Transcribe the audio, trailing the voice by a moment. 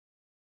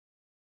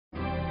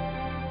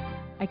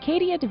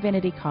Acadia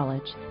Divinity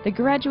College, the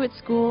graduate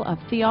school of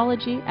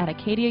theology at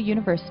Acadia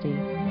University.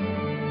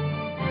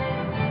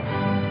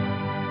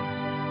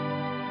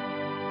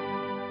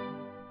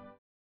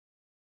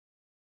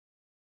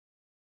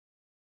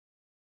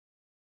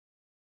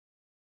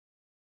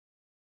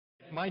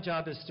 My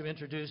job is to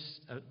introduce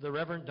the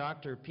Reverend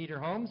Dr. Peter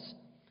Holmes,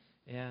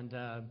 and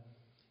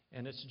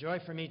it's a joy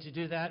for me to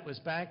do that. It was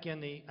back in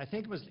the, I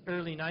think it was the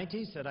early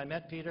 90s that I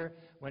met Peter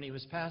when he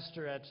was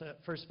pastor at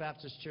First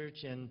Baptist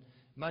Church in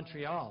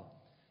Montreal.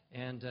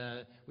 And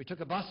we took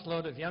a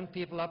busload of young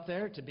people up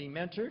there to be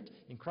mentored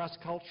in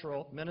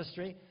cross-cultural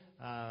ministry.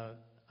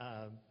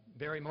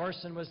 Barry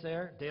Morrison was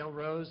there, Dale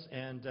Rose,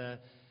 and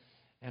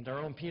our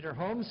own Peter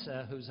Holmes,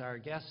 who's our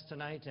guest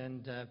tonight.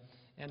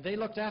 And they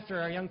looked after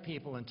our young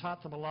people and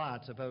taught them a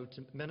lot about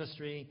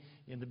ministry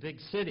in the big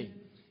city.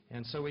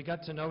 And so we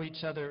got to know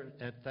each other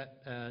at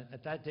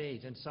that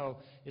date. And so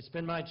it's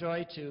been my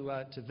joy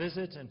to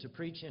visit and to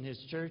preach in his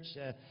church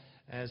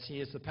as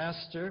he is the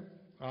pastor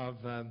of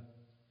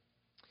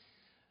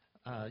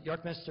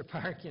Yorkminster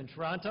Park in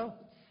Toronto.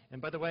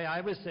 And by the way, I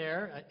was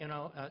there,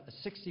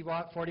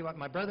 60-watt, 40-watt.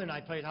 My brother and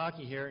I played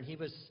hockey here, and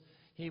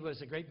he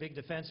was a great big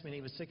defenseman.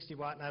 He was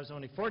 60-watt, and I was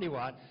only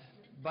 40-watt.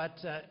 But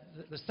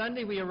the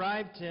Sunday we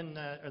arrived in,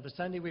 or the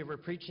Sunday we were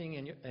preaching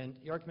in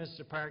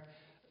Yorkminster Park,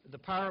 the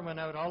power went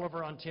out all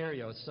over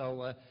Ontario.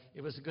 So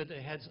it was good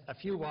they had a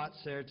few watts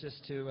there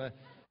just to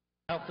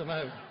help them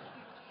out.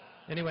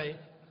 Anyway,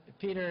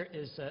 Peter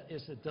is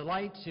a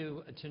delight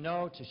to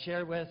know, to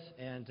share with,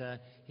 and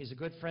he's a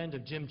good friend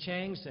of Jim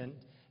Chang's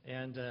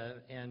and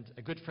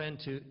a good friend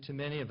to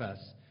many of us.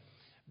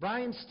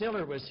 Brian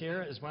Stiller was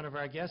here as one of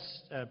our guest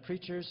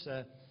preachers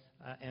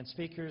and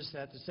speakers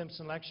at the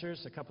Simpson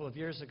lectures a couple of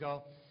years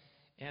ago,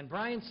 and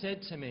Brian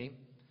said to me,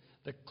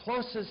 the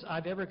closest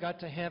I've ever got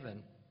to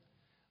heaven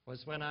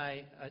was when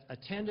I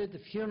attended the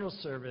funeral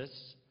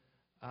service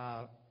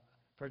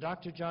for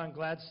Dr. John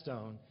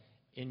Gladstone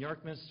in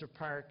Yorkminster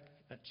Park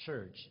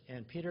Church,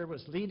 and Peter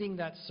was leading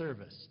that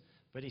service.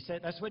 But he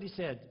said, that's what he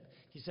said.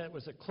 He said it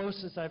was the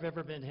closest I've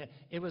ever been.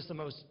 It was the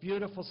most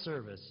beautiful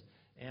service.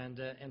 And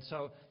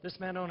so this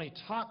man only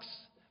talks,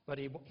 but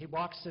he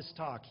walks his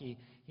talk.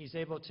 He's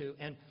able to.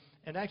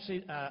 And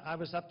actually, I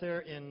was up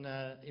there in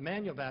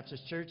Emmanuel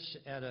Baptist Church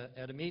at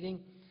a meeting,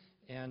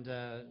 and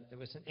it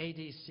was an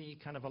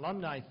ADC kind of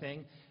alumni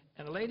thing.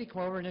 And a lady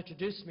came over and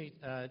introduced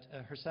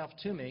herself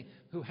to me,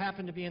 who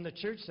happened to be in the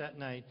church that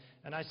night.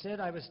 And I said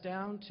I was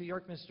down to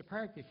Yorkminster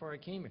Park before I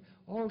came here.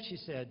 Oh, she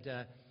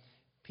said,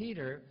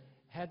 Peter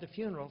had the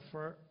funeral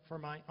for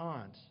my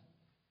aunt.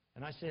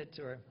 And I said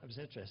to her, I was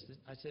interested,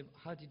 I said,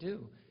 how'd you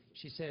do?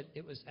 She said,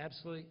 it was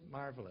absolutely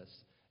marvelous.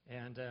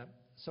 And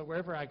so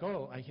wherever I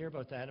go, I hear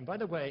about that. And by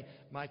the way,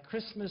 my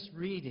Christmas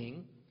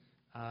reading,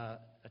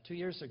 2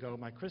 years ago,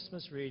 my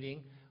Christmas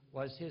reading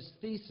was his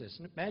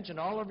thesis. Imagine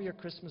all over your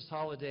Christmas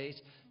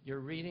holidays, you're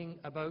reading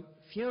about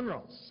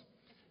funerals.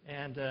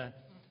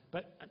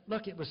 But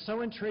look, it was so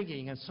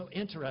intriguing and so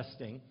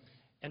interesting.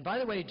 And by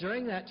the way,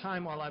 during that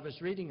time while I was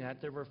reading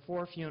that, there were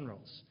 4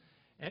 funerals.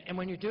 And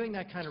when you're doing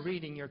that kind of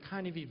reading, you're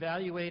kind of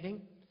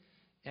evaluating.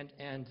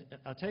 And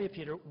I'll tell you,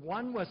 Peter,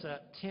 one was a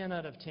 10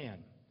 out of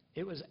 10.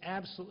 It was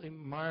absolutely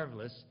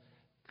marvelous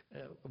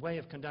way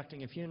of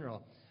conducting a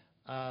funeral.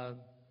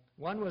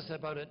 One was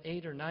about an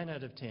 8 or 9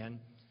 out of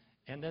 10.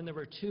 And then there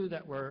were 2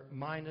 that were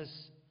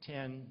minus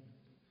 10,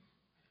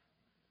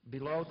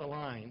 below the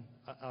line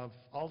of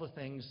all the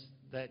things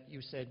that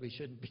you said we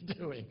shouldn't be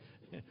doing.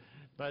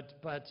 but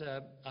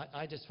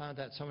I just found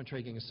that so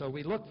intriguing. So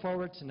we look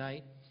forward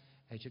tonight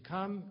as you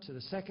come to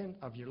the second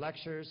of your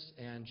lectures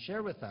and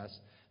share with us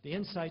the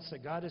insights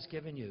that God has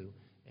given you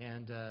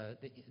and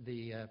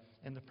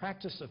the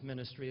practice of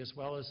ministry, as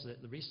well as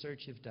the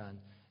research you've done,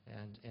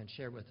 and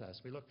share with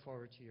us. We look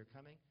forward to your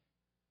coming.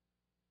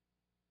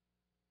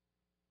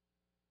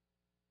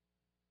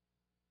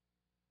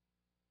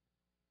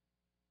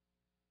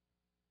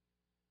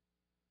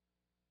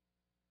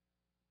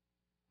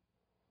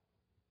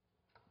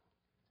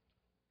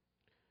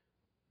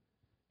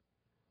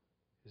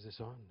 Is this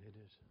on? It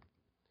is.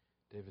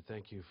 David,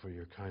 thank you for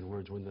your kind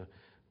words. When the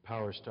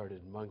power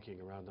started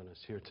monkeying around on us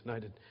here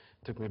tonight, it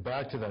took me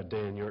back to that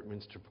day in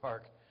Yorkminster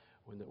Park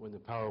when the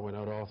power went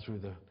out all through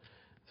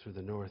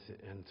the north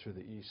and through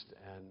the east.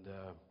 And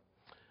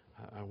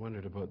I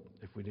wondered about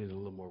if we needed a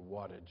little more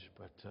wattage,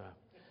 but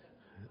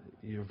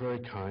you're very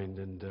kind,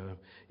 and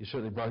you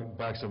certainly brought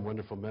back some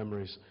wonderful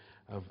memories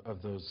of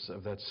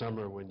that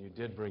summer when you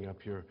did bring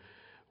up your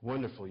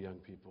wonderful young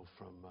people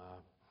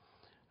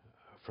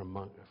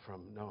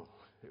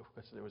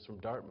it was from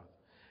Dartmouth,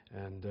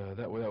 and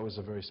that was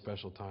a very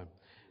special time.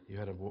 You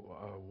had a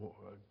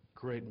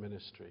great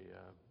ministry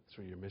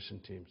through your mission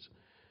teams,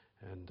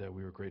 and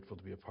we were grateful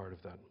to be a part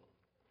of that.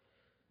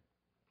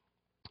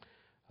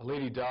 A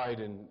lady died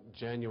in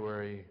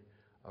January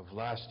of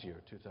last year,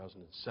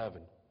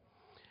 2007,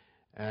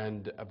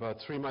 and about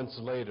 3 months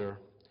later,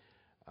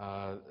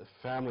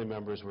 family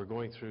members were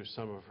going through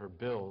some of her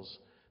bills,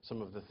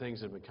 some of the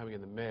things that had been coming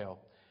in the mail,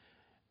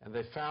 and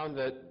they found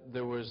that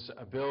there was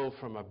a bill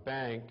from a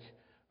bank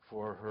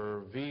for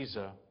her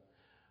visa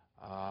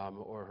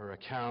or her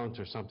account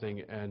or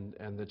something,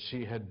 and that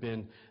she had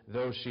been,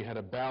 though she had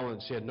a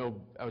balance, she had no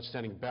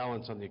outstanding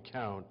balance on the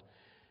account,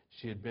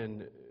 she had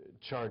been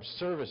charged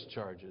service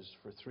charges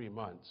for 3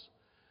 months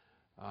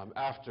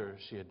after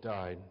she had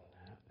died,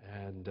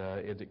 and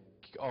it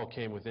all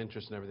came with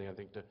interest and everything, I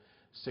think, to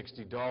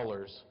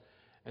 $60.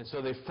 And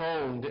so they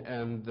phoned,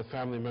 and the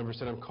family member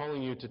said, "I'm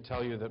calling you to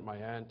tell you that my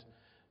aunt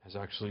has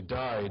actually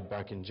died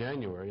back in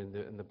January."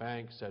 And the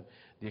bank said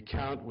the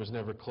account was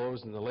never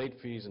closed and the late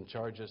fees and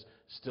charges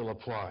still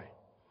apply.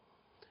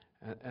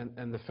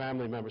 And the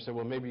family member said,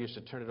 "Well, maybe you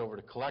should turn it over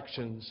to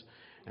collections."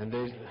 And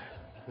they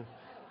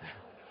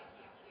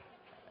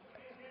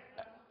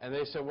and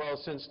they said, "Well,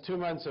 since 2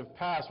 months have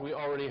passed, we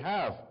already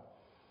have."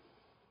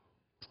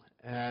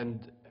 And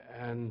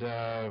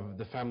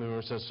the family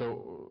member says,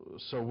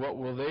 so what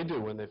will they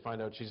do when they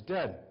find out she's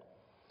dead?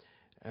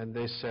 And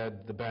they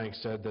said, the bank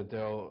said that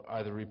they'll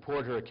either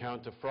report her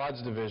account to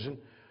Frauds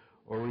Division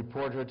or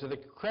report her to the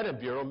Credit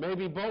Bureau,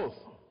 maybe both.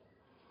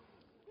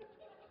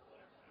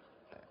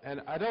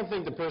 And I don't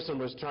think the person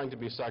was trying to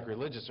be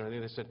sacrilegious or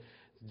anything. They said,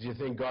 "Do you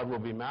think God will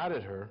be mad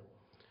at her?"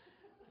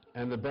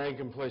 And the bank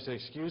employee said,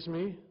 "Excuse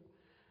me?"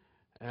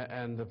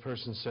 And the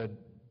person said,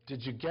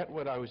 "Did you get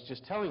what I was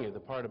just telling you, the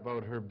part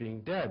about her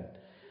being dead?"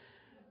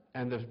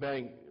 And the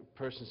bank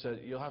person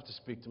said, "You'll have to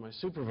speak to my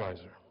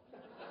supervisor."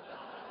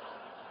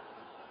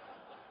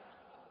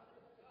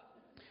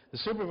 The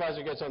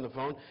supervisor gets on the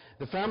phone.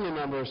 The family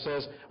member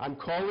says, "I'm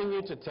calling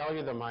you to tell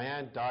you that my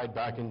aunt died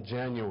back in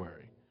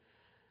January."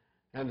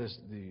 And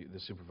the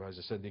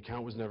supervisor said the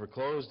account was never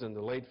closed and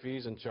the late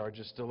fees and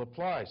charges still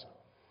applies.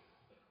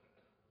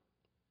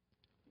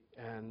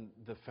 And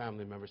the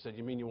family member said,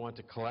 "You mean you want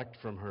to collect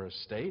from her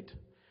estate?"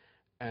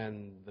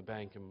 And the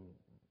bank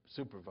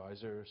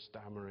supervisor,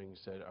 stammering,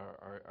 said,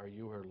 are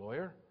you her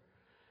lawyer?"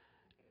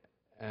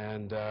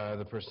 And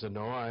the person said,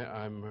 "No,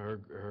 I'm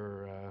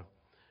her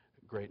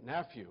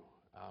great-nephew,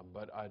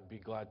 but I'd be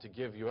glad to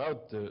give you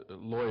out the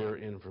lawyer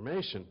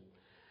information."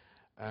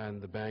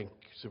 And the bank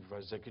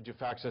supervisor said, "Could you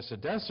fax us a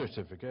death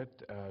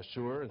certificate?"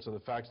 Sure. And so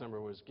the fax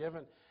number was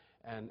given,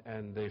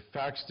 and they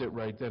faxed it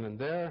right then and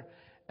there.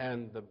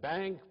 And the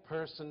bank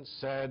person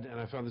said, and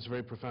I found this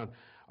very profound,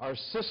 "Our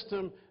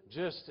system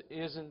just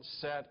isn't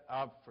set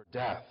up for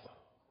death.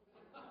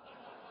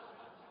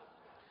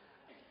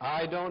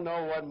 I don't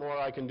know what more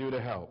I can do to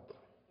help."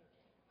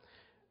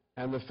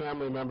 And the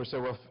family member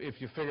said, "Well,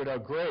 if you figured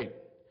out, great.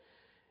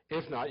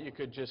 If not, you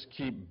could just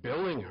keep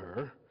billing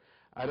her.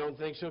 I don't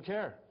think she'll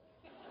care."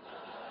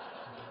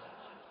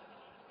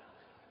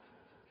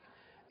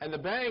 And the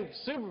bank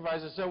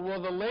supervisor said,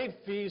 "Well, the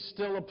late fees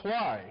still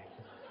apply."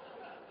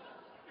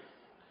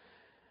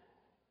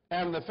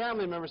 And the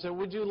family member said,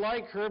 "Would you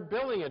like her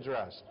billing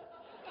address?"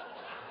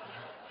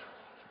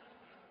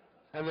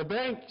 And the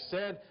bank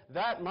said,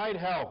 "That might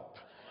help."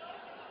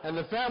 And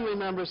the family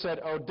member said,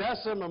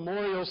 "Odessa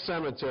Memorial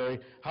Cemetery,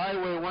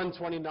 Highway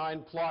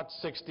 129, Plot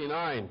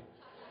 69.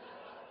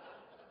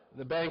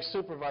 The bank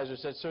supervisor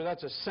said, "Sir,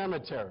 that's a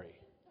cemetery."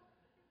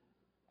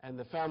 And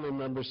the family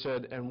member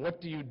said, "And what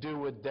do you do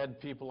with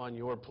dead people on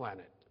your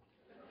planet?"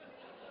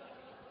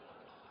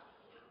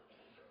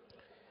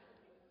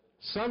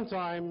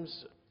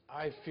 Sometimes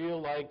I feel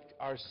like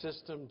our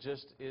system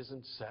just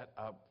isn't set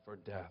up for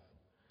death.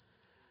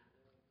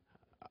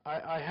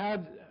 I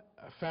had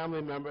a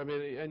family member,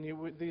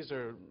 these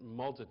are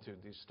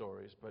multitude, these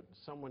stories, but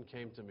someone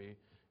came to me,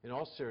 in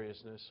all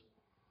seriousness,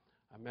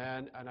 a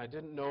man, and I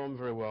didn't know him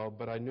very well,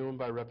 but I knew him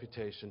by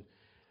reputation.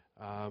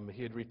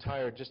 He had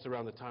retired just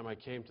around the time I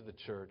came to the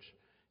church.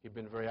 He'd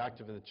been very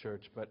active in the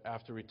church, but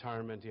after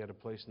retirement, he had a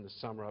place in the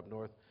summer up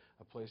north,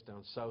 a place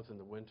down south in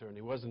the winter, and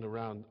he wasn't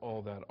around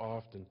all that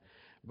often.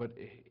 But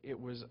it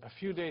was a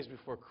few days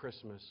before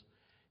Christmas.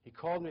 He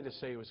called me to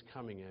say he was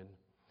coming in.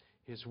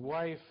 His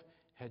wife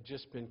had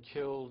just been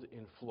killed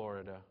in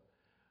Florida.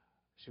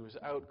 She was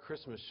out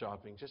Christmas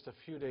shopping just a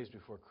few days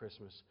before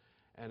Christmas,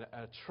 and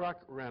a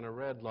truck ran a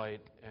red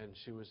light, and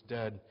she was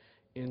dead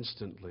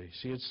instantly.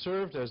 She had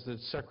served as the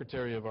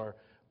secretary of our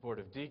Board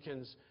of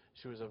Deacons.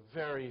 She was a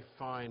very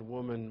fine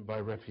woman by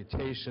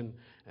reputation,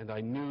 and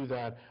I knew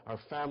that. Our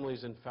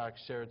families, in fact,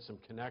 shared some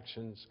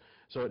connections.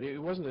 So it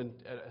wasn't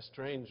a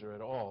stranger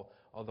at all,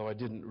 although I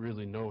didn't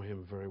really know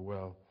him very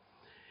well.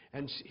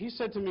 And he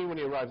said to me when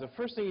he arrived, the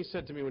first thing he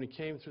said to me when he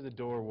came through the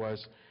door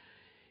was,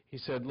 he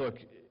said, "Look,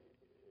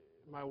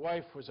 my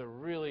wife was a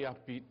really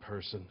upbeat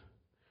person.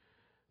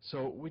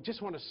 So we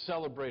just want to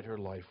celebrate her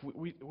life.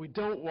 We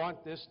don't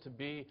want this to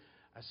be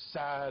a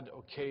sad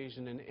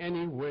occasion in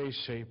any way,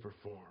 shape, or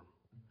form.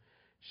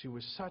 She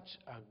was such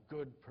a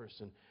good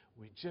person.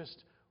 We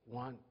just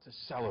want to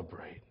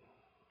celebrate."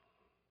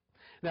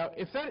 Now,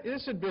 if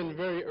this had been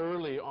very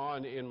early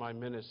on in my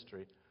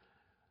ministry,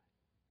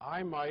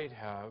 I might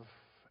have,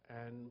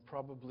 and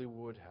probably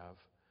would have,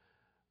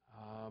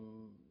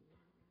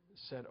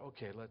 said,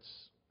 "Okay,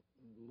 let's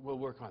we'll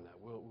work on that.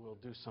 We'll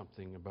do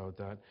something about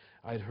that.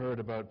 I'd heard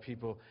about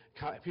people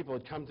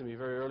had come to me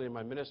very early in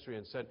my ministry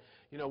and said,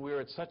 you know, we were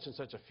at such and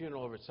such a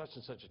funeral over at such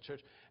and such a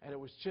church, and it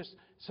was just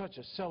such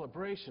a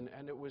celebration,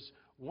 and it was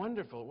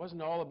wonderful. It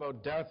wasn't all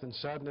about death and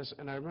sadness,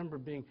 and I remember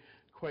being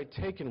quite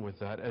taken with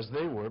that, as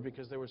they were,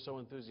 because they were so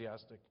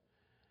enthusiastic.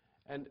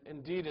 And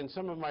indeed, in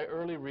some of my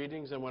early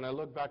readings, and when I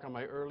look back on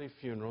my early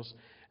funerals,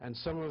 and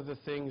some of the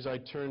things I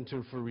turned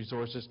to for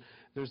resources,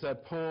 there's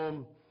that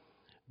poem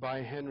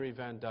by Henry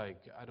Van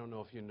Dyke. I don't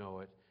know if you know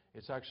it.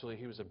 It's actually,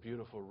 he was a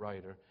beautiful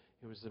writer.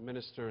 He was the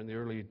minister in the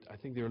early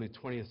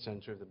 20th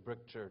century of the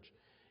Brick Church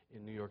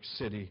in New York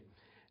City,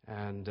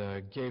 and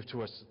gave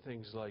to us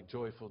things like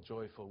 "Joyful,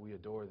 joyful, we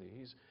adore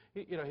thee."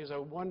 He's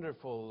a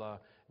wonderful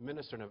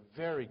minister and a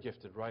very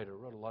gifted writer.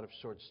 Wrote a lot of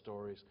short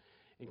stories,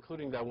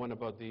 including that one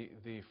about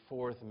the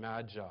fourth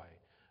Magi,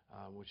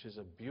 which is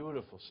a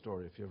beautiful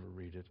story if you ever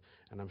read it,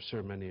 and I'm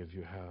sure many of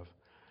you have.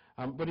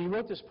 But he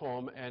wrote this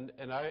poem,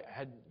 and I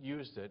had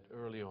used it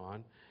early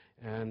on,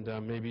 and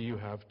maybe you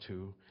have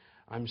too.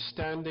 I'm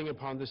standing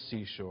upon the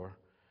seashore.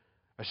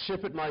 A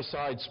ship at my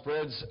side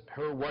spreads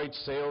her white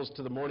sails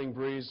to the morning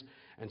breeze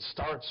and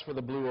starts for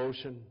the blue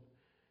ocean.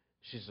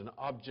 She's an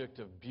object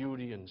of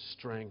beauty and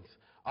strength.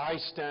 I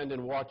stand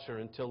and watch her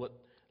until at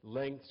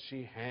length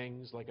she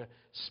hangs like a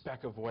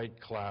speck of white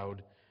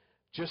cloud,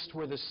 just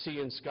where the sea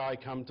and sky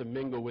come to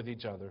mingle with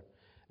each other.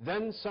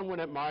 Then someone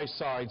at my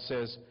side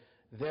says,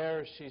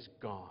 "There she's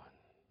gone."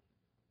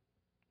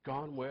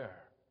 Gone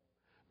where?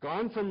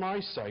 Gone from my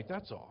sight,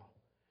 that's all.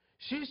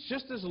 She's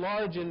just as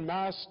large in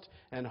mast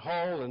and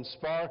hull and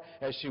spar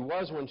as she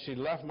was when she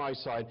left my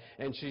side,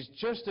 and she's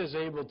just as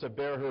able to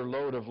bear her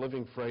load of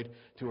living freight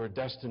to her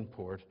destined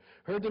port.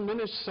 Her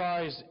diminished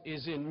size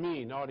is in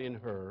me, not in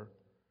her.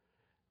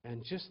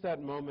 And just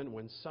that moment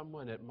when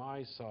someone at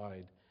my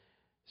side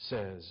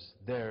says,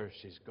 "There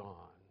she's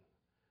gone,"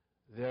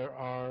 there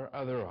are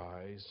other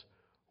eyes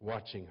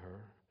watching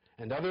her,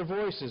 and other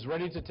voices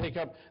ready to take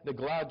up the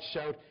glad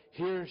shout,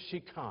 "Here she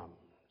comes."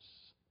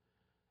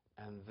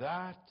 And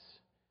that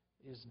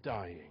is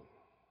dying.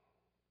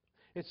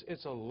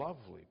 It's a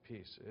lovely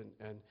piece,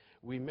 and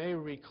we may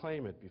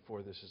reclaim it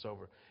before this is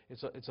over.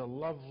 It's a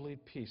lovely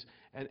piece,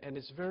 and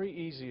it's very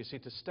easy, you see,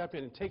 to step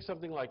in and take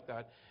something like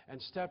that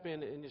and step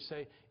in and you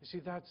say, you see,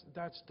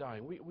 that's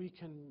dying. We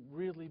can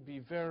really be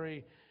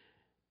very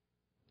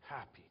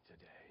happy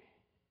today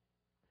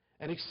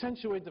and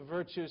accentuate the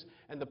virtues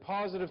and the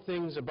positive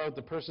things about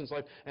the person's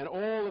life and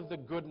all of the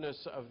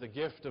goodness of the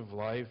gift of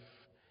life,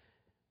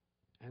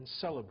 and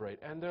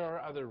celebrate. And there are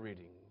other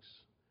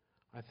readings.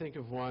 I think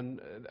of one,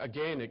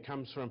 again, it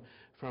comes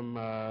from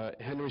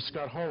Henry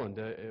Scott Holland,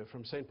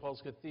 from St.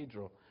 Paul's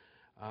Cathedral,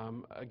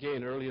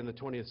 again, early in the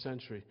 20th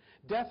century.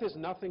 "Death is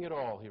nothing at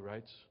all," he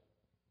writes.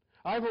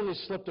 "I've only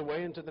slipped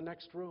away into the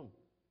next room.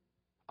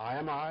 I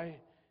am I,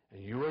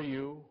 and you are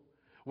you.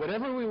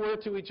 Whatever we were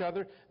to each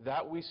other,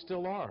 that we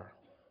still are.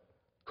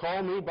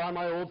 Call me by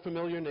my old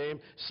familiar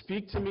name.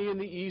 Speak to me in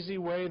the easy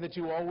way that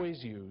you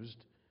always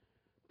used.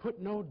 Put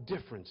no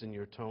difference in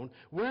your tone.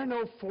 Wear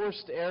no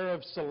forced air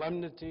of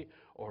solemnity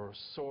or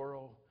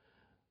sorrow.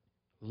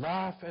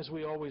 Laugh as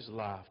we always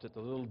laughed at the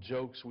little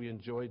jokes we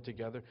enjoyed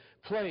together.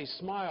 Play,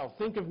 smile,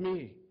 think of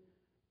me.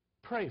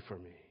 Pray for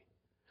me.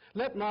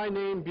 Let my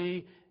name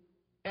be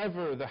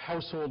ever the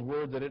household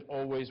word that it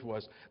always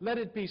was. Let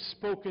it be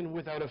spoken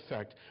without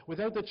effect,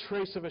 without the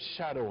trace of a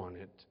shadow on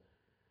it.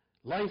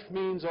 Life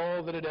means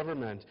all that it ever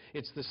meant.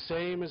 It's the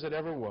same as it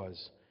ever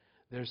was.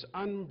 There's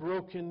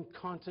unbroken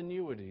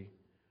continuity.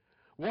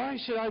 Why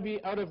should I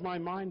be out of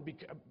mind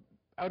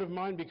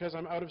because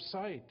I'm out of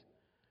sight?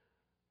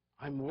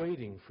 I'm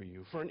waiting for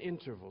you, for an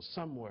interval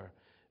somewhere,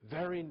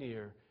 very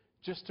near,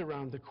 just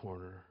around the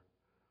corner.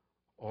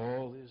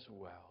 All is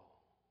well."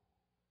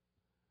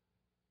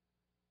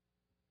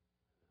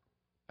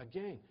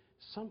 Again,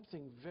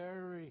 something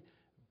very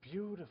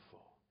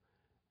beautiful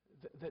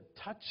that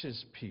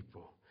touches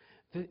people,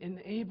 that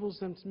enables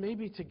them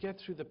maybe to get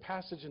through the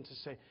passage and to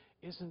say,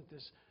 "Isn't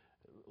this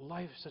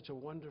life such a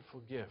wonderful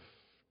gift?"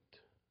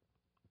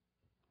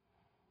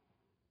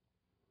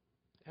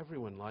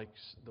 Everyone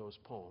likes those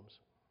poems.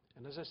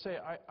 And as I say,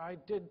 I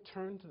did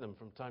turn to them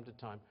from time to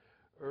time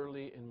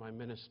early in my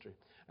ministry.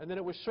 And then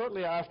it was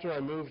shortly after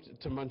I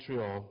moved to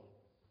Montreal,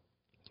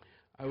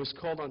 I was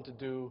called on to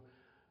do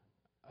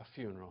a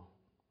funeral.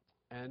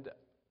 And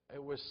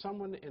it was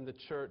someone in the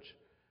church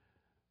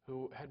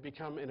who had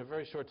become, in a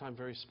very short time,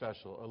 very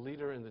special. A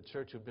leader in the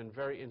church who'd been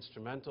very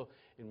instrumental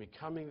in me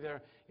coming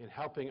there, in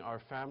helping our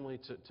family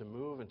to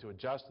move and to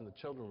adjust, and the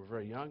children were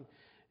very young.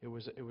 It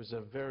was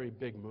a very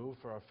big move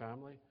for our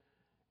family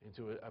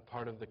into a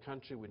part of the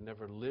country we'd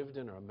never lived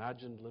in or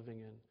imagined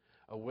living in,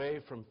 away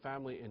from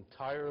family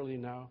entirely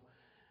now.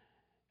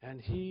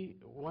 And he,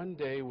 one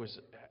day, was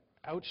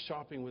out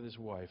shopping with his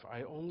wife.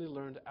 I only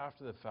learned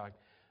after the fact,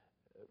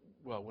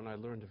 well, when I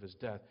learned of his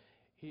death,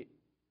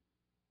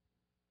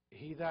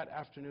 he that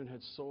afternoon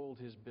had sold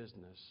his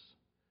business,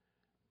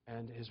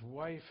 and his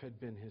wife had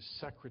been his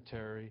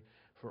secretary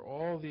for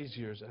all these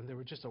years, and they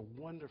were just a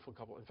wonderful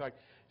couple. In fact,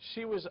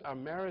 she was a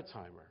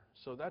maritimer,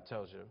 so that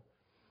tells you.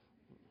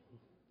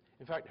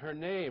 In fact, her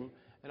name,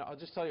 and I'll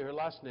just tell you her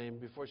last name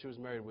before she was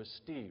married, was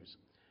Steves.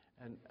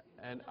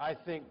 And I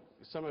think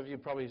some of you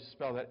probably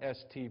spell that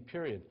S-T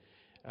period,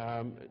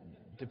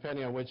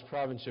 depending on which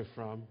province you're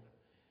from.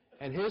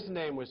 And his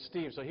name was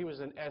Steve, so he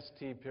was an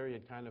S-T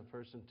period kind of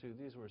person too.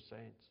 These were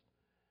saints.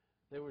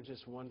 They were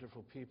just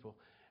wonderful people.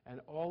 And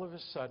all of a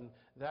sudden,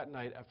 that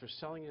night, after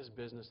selling his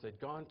business,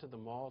 they'd gone to the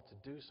mall to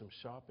do some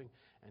shopping,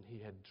 and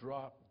he had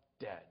dropped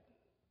dead.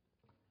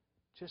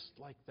 Just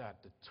like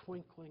that, the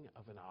twinkling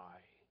of an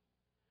eye.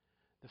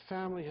 The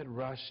family had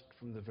rushed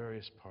from the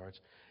various parts.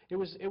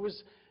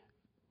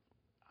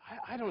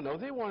 I don't know,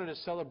 they wanted a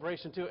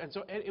celebration too, and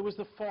so it was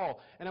the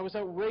fall, and I was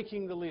out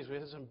raking the leaves. We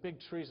had some big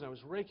trees, and I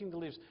was raking the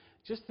leaves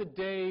just the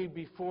day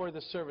before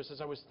the service,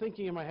 as I was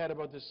thinking in my head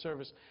about this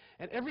service,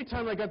 and every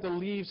time I got the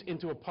leaves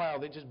into a pile,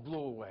 they just blew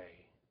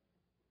away.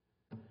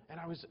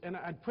 And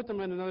I'd put them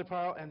in another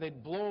pile, and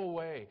they'd blow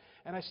away.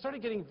 And I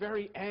started getting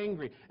very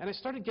angry, and I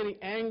started getting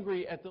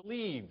angry at the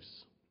leaves.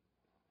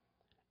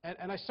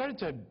 And I started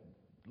to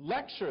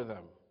lecture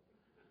them.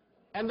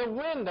 And the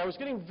wind, I was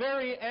getting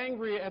very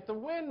angry at the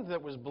wind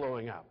that was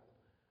blowing up.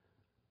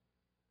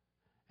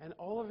 And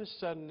all of a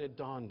sudden it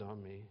dawned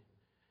on me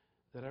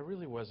that I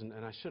really wasn't,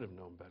 and I should have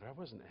known better, I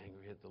wasn't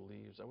angry at the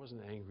leaves. I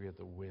wasn't angry at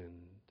the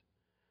wind.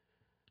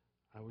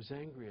 I was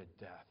angry at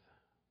death.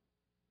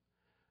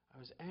 I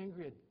was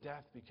angry at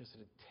death because it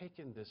had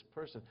taken this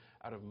person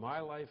out of my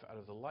life, out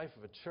of the life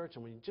of a church.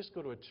 And when you just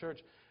go to a church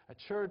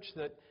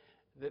that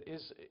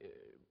is,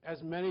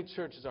 as many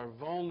churches are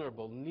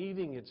vulnerable,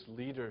 needing its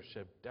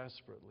leadership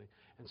desperately,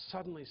 and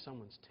suddenly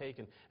someone's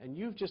taken, and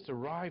you've just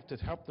arrived to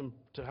help them,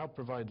 to help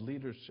provide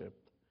leadership.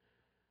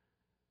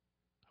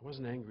 I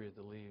wasn't angry at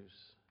the leaves.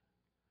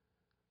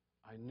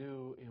 I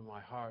knew in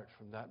my heart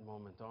from that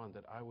moment on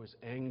that I was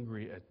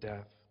angry at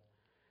death,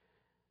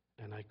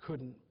 and I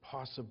couldn't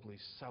possibly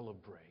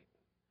celebrate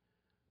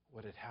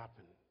what had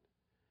happened,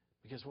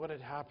 because what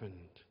had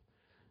happened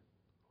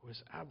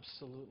was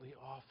absolutely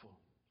awful.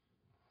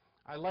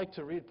 I like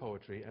to read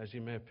poetry, as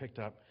you may have picked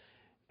up,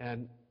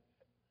 and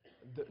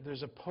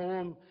there's a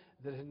poem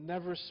that had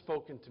never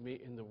spoken to me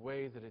in the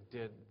way that it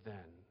did then.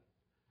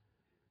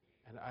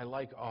 And I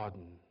like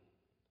Auden.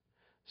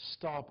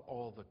 Stop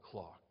all the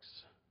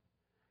clocks.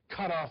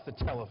 Cut off the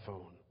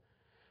telephone.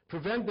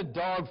 Prevent the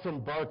dog from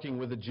barking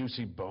with a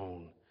juicy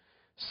bone.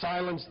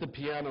 Silence the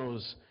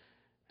pianos,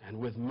 and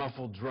with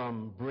muffled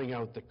drum bring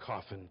out the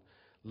coffin.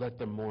 Let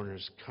the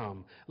mourners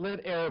come.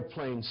 Let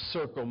airplanes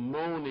circle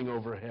moaning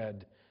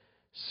overhead,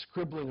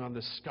 scribbling on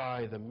the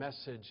sky the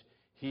message,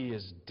 he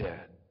is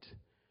dead.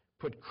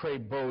 Put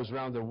crepe bows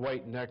round the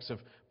white necks of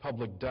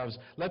public doves.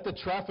 Let the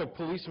traffic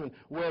policemen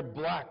wear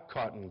black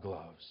cotton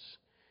gloves.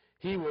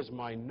 He was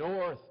my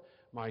north,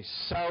 my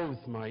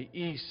south, my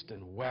east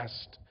and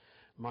west,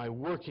 my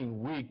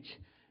working week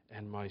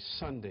and my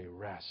Sunday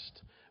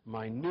rest,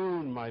 my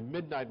noon, my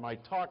midnight, my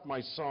talk,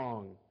 my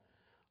song.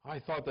 I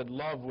thought that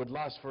love would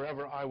last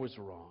forever. I was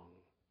wrong.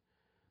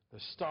 The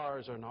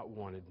stars are not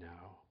wanted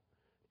now.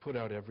 Put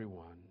out every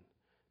one.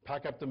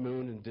 Pack up the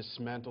moon and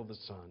dismantle the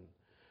sun.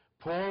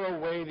 Pour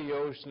away the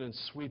ocean and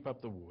sweep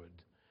up the wood,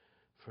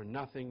 for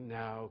nothing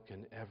now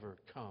can ever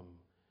come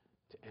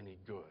to any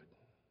good.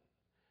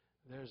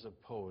 There's a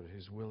poet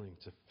who's willing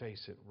to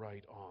face it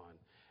right on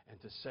and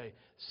to say,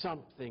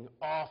 something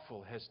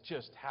awful has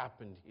just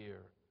happened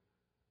here,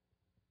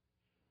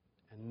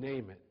 and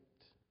name it.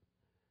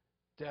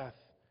 Death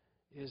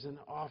is an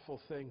awful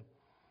thing.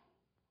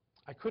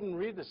 I couldn't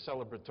read the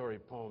celebratory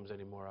poems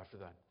anymore after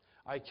that.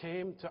 I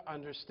came to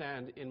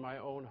understand in my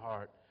own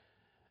heart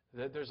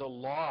that there's a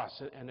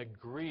loss and a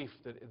grief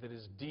that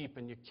is deep,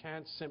 and you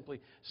can't simply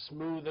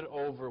smooth it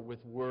over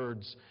with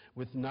words,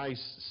 with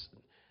nice,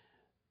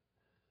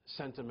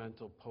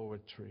 sentimental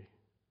poetry.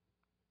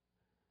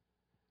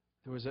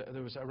 There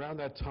was around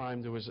that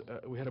time,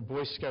 we had a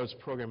Boy Scouts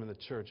program in the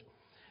church,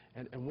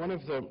 and one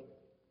of the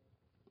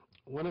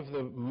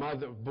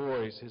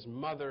boys, his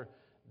mother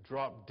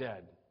dropped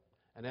dead,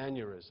 an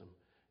aneurysm.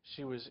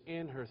 She was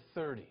in her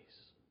 30s.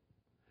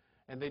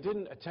 And they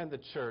didn't attend the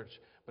church,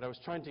 but I was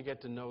trying to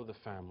get to know the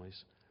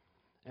families.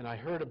 And I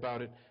heard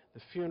about it.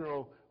 The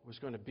funeral was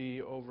going to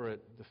be over at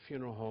the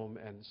funeral home,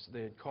 and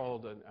they had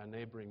called a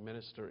neighboring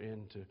minister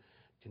in to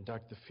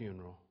conduct the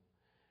funeral.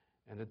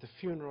 And at the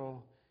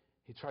funeral,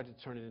 he tried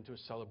to turn it into a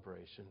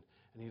celebration.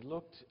 And he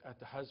looked at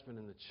the husband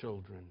and the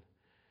children,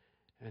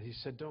 and he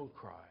said, "Don't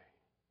cry.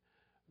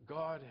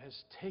 God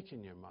has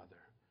taken your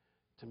mother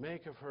to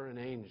make of her an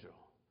angel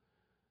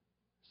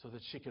so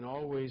that she can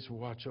always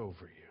watch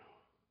over you."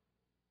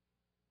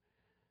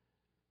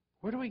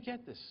 Where do we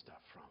get this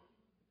stuff from?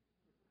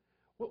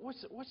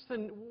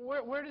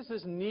 Where does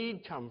this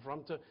need come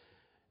from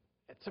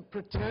to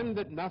pretend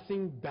that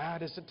nothing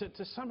bad is,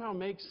 to somehow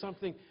make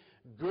something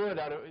good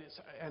out of it,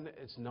 and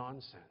it's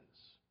nonsense?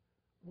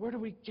 Where do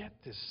we get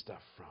this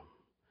stuff from?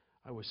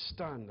 I was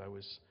stunned. I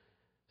was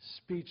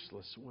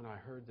speechless when I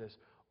heard this.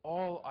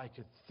 All I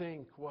could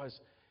think was,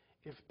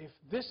 If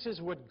this is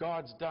what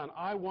God's done,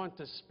 I want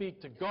to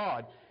speak to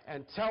God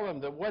and tell him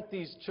that what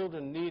these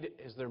children need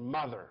is their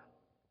mother.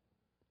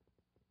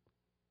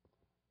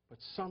 But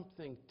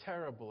something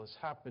terrible has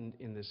happened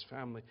in this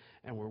family,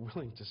 and we're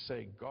willing to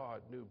say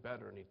God knew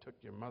better, and he took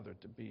your mother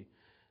to be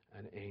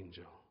an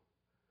angel.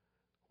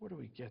 Where do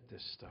we get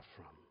this stuff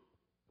from?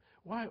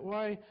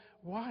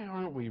 Why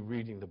aren't we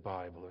reading the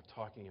Bible or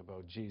talking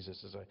about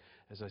Jesus,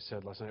 as I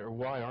said last night, or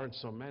why aren't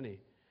so many?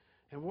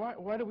 And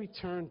why do we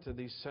turn to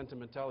these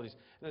sentimentalities?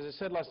 And as I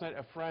said last night,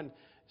 a friend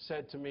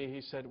said to me,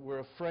 he said, we're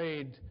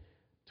afraid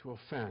to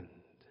offend.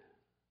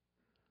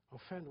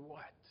 Offend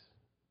what?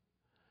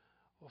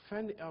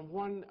 Offend, on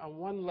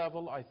one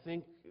level, I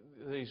think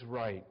that he's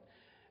right.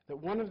 That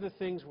one of the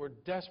things we're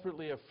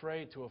desperately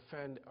afraid to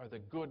offend are the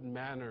good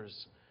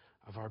manners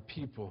of our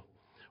people.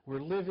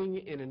 We're living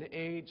in an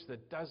age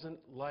that doesn't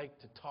like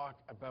to talk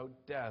about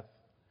death.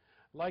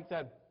 Like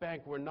that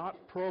bank, we're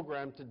not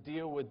programmed to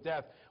deal with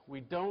death.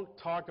 We don't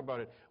talk about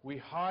it. We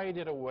hide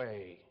it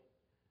away.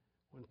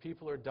 When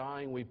people are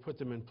dying, we put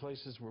them in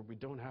places where we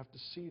don't have to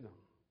see them.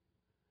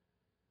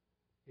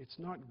 It's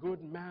not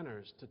good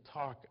manners to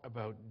talk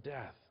about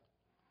death.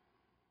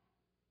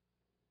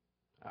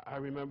 I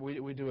remember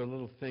we do a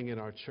little thing in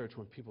our church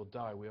when people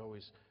die. We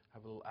always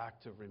have a little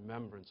act of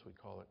remembrance, we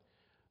call it,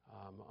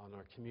 on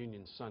our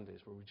communion Sundays,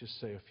 where we just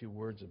say a few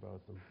words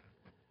about them.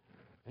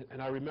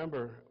 And I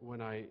remember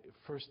when I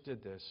first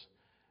did this,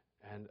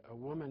 and a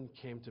woman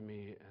came to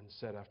me and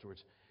said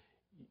afterwards,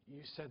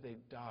 you said they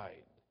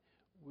died.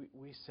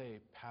 We say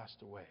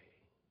passed away.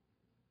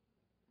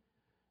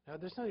 Now,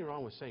 there's nothing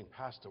wrong with saying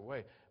passed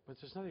away, but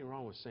there's nothing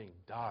wrong with saying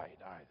died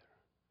either.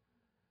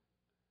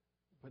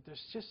 But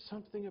there's just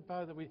something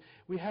about it.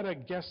 We had a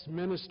guest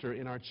minister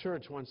in our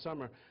church one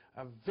summer,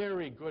 a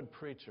very good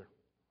preacher.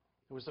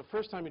 It was the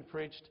first time he'd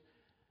preached,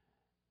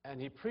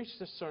 and he preached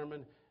a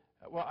sermon.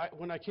 Well,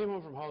 when I came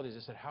home from holidays,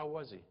 I said, how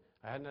was he?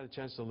 I hadn't had a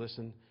chance to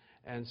listen.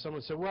 And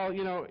someone said, well,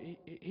 you know,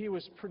 he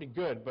was pretty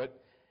good,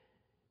 but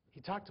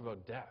he talked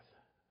about death.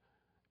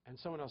 And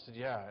someone else said,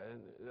 yeah,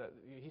 and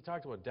he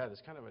talked about death.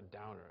 It's kind of a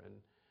downer.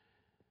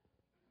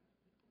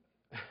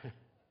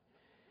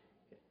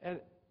 And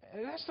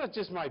that's not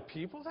just my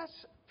people.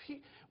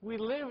 We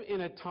live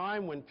in a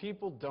time when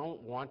people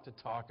don't want to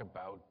talk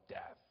about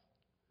death.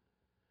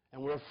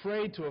 And we're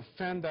afraid to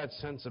offend that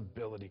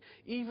sensibility,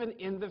 even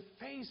in the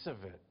face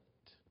of it.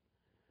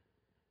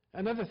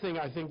 Another thing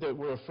I think that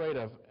we're afraid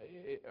of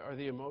are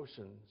the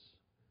emotions.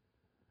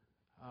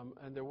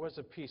 And there was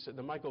a piece,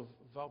 the Michael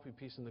Valpy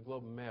piece in the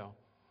Globe and Mail.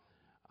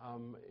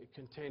 It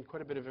contained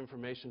quite a bit of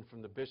information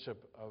from the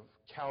Bishop of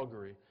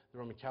Calgary, the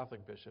Roman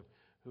Catholic bishop,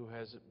 who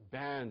has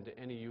banned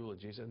any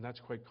eulogies, and that's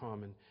quite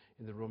common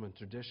in the Roman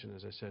tradition,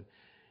 as I said.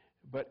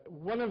 But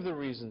one of the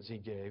reasons he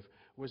gave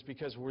was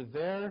because we're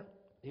there.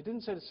 He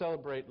didn't say to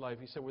celebrate life.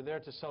 He said we're there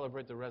to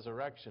celebrate the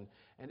resurrection.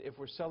 And if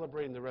we're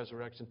celebrating the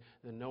resurrection,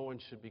 then no one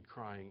should be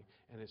crying,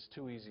 and it's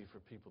too easy for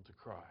people to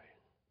cry.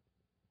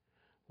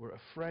 We're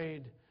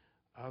afraid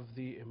of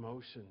the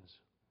emotions.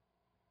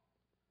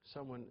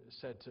 Someone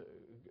said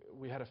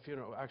we had a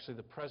funeral. Actually,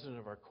 the president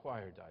of our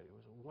choir died. He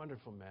was a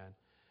wonderful man,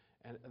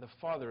 and the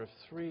father of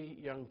 3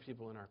 young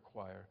people in our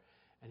choir.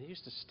 And he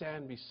used to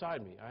stand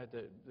beside me. I had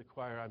the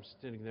choir, I'm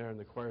sitting there, and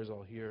the choir's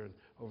all here and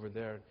over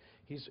there.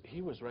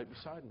 He was right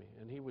beside me,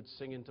 and he would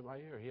sing into my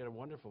ear. He had a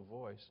wonderful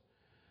voice.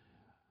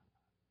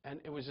 And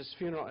it was his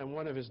funeral, and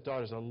one of his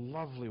daughters, a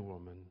lovely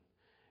woman,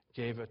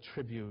 gave a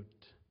tribute.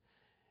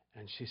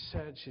 And she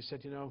said,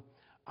 you know,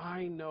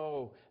 I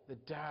know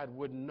that Dad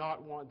would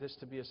not want this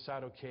to be a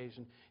sad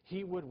occasion.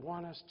 He would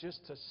want us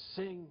just to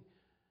sing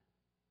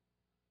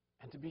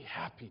and to be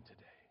happy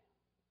today.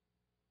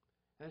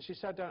 And she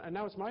sat down, and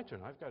now it's my turn.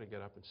 I've got to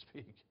get up and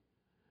speak.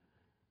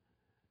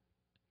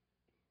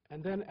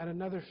 And then at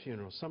another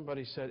funeral,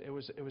 somebody said it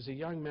was a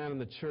young man in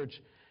the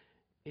church,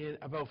 in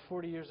about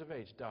 40 years of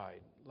age, died,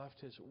 left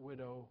his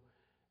widow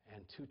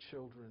and 2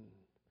 children.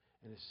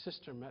 And his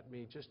sister met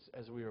me just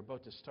as we were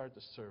about to start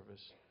the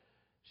service.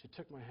 She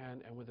took my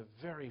hand and with a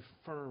very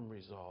firm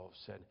resolve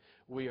said,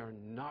 we are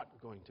not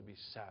going to be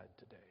sad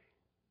today.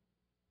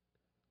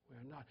 We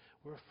are not.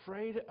 We're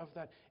afraid of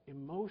that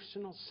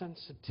emotional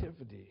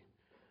sensitivity,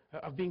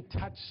 of being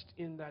touched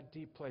in that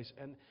deep place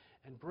and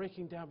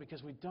breaking down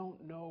because we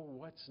don't know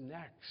what's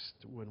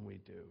next when we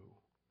do.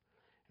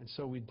 And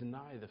so we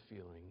deny the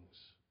feelings,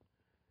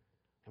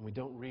 and we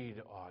don't read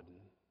Auden.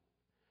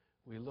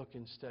 We look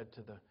instead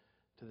to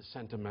the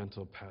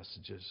sentimental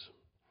passages.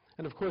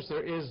 And of course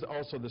there is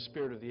also the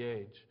spirit of the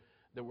age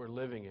that we're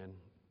living in,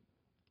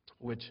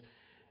 which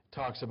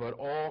talks about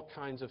all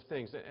kinds of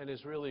things and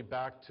is really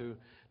back to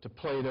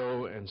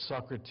Plato and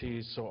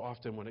Socrates so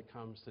often when it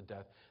comes to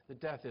death. The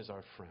death is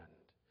our friend.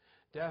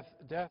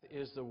 Death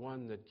is the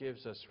one that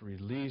gives us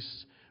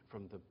release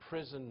from the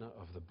prison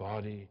of the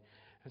body.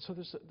 And so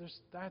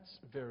that's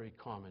very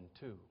common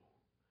too.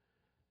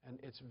 And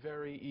it's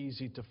very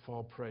easy to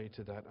fall prey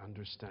to that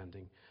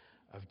understanding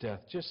of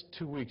death. Just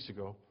 2 weeks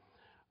ago,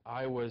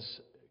 I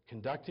was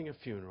conducting a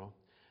funeral.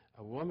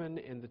 A woman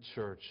in the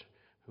church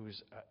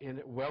who's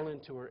well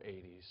into her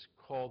 80s,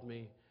 called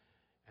me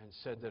and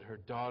said that her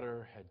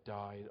daughter had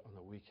died on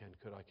the weekend.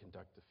 Could I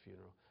conduct the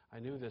funeral? I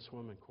knew this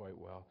woman quite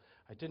well.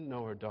 I didn't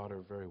know her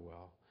daughter very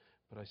well,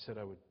 but I said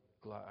I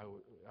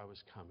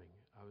was coming.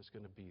 I was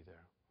going to be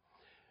there.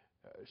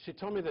 She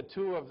told me that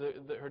two of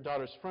her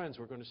daughter's friends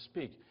were going to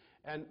speak,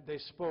 and they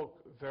spoke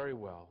very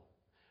well.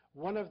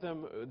 One of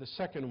them, the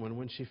second one,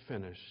 when she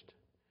finished,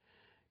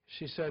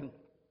 she said,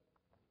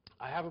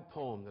 I have a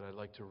poem that I'd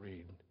like to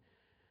read,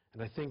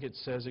 and I think it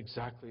says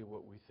exactly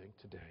what we think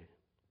today.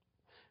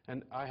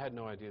 And I had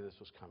no idea this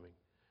was coming.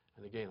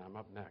 And again, I'm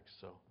up next,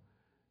 so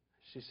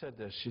she said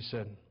this. She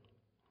said,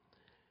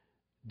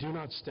 do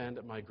not stand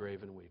at my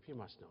grave and weep. You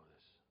must know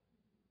this.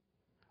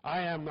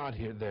 I am not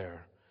here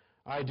there.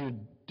 I do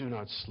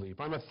not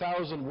sleep. I'm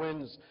 1,000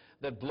 winds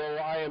that blow.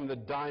 I am the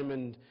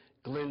diamond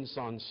glints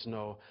on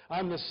snow.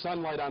 I'm the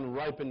sunlight on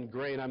ripened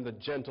grain. I'm the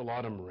gentle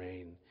autumn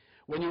rain.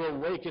 When you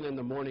awaken in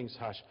the morning's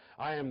hush,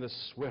 I am the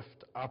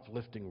swift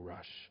uplifting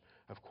rush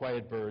of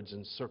quiet birds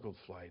in circled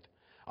flight.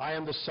 I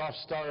am the soft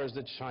stars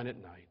that shine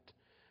at night.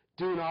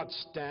 Do not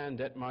stand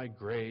at my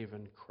grave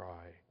and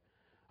cry.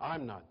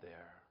 I'm not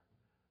there.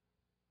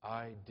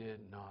 I did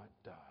not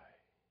die.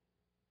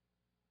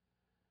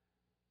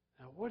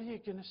 Now, what are you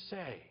going to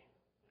say?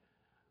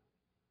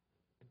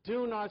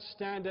 Do not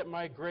stand at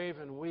my grave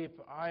and weep.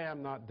 I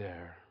am not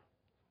there.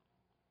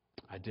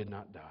 I did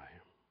not die.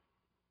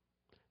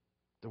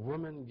 The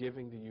woman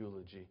giving the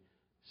eulogy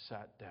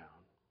sat down.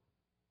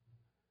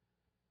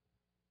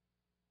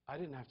 I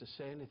didn't have to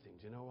say anything.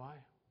 Do you know why?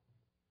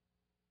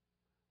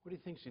 What do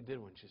you think she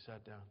did when she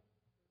sat down?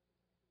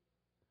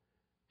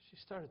 She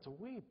started to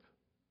weep.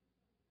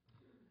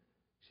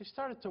 She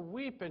started to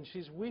weep, and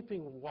she's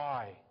weeping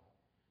why?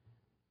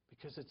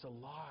 Because it's a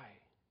lie.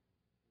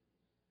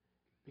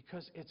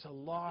 Because it's a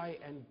lie,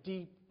 and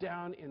deep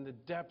down in the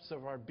depths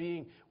of our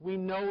being, we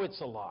know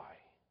it's a lie.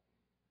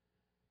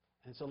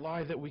 And it's a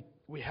lie that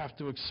we have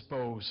to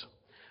expose.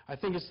 I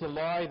think it's the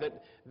lie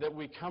that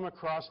we come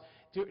across.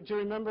 Do you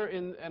remember,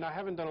 and I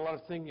haven't done a lot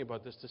of thinking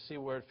about this to see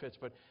where it fits,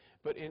 but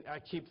I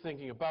keep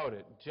thinking about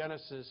it.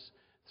 Genesis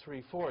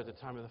 3:4, at the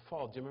time of the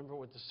fall. Do you remember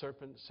what the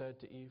serpent said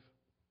to Eve?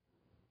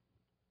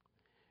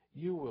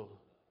 You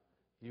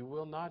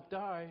will not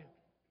die.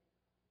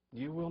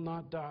 You will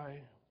not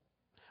die.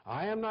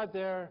 I am not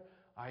there.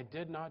 I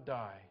did not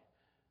die.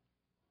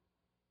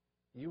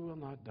 You will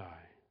not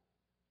die.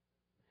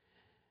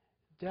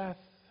 Death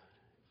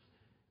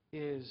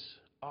is,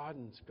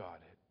 Auden's got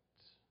it,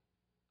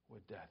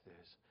 what death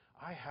is.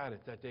 I had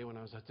it that day when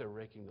I was out there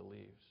raking the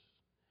leaves.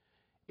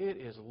 It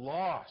is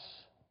loss.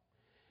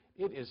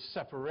 It is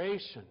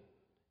separation.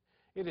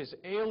 It is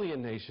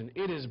alienation.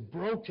 It is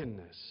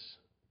brokenness.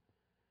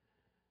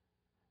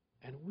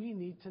 And we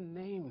need to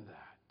name that.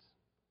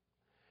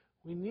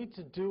 We need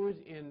to do it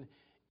in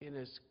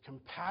as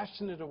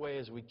compassionate a way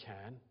as we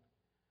can,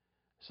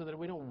 so that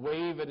we don't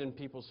wave it in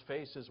people's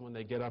faces when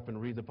they get up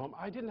and read the poem.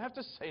 I didn't have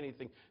to say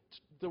anything.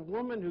 The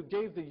woman who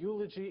gave the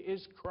eulogy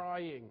is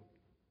crying.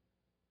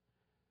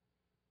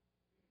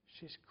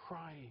 She's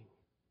crying.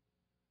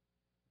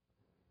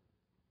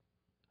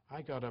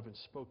 I got up and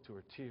spoke to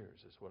her tears,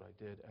 is what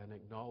I did, and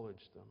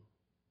acknowledged them.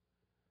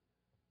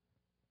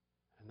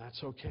 And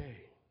that's okay.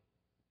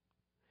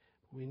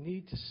 We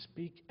need to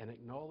speak and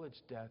acknowledge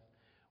death.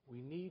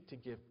 We need to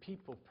give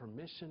people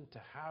permission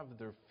to have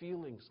their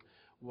feelings,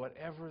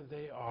 whatever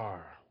they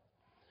are.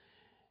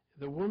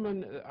 The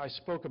woman I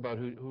spoke about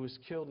who was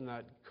killed in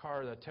that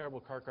terrible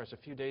car crash a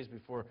few days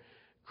before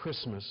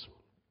Christmas,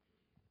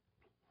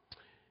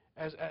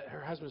 as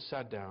her husband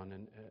sat down,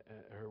 and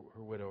her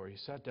widower, he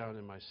sat down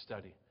in my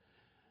study.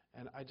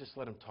 And I just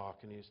let him talk,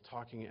 and he was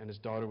talking, and his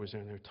daughter was there,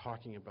 and they were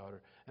talking about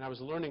her. And I was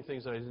learning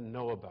things that I didn't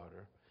know about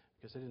her,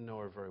 because I didn't know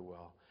her very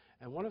well.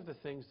 And one of the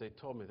things they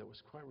told me that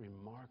was quite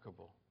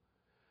remarkable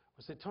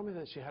was they told me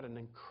that she had an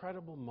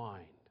incredible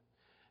mind.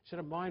 She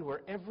had a mind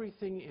where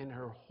everything in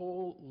her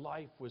whole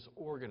life was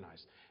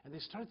organized. And they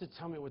started to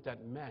tell me what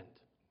that meant.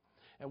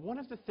 And one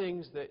of the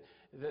things that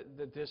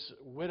this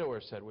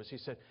widower said was, he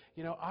said,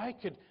 you know, I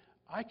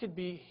could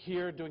be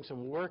here doing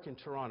some work in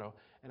Toronto,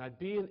 and I'd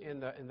be in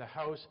the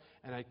house,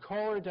 and I'd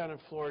call her down in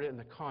Florida in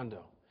the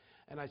condo.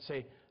 And I'd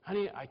say,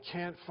 honey, I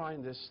can't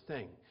find this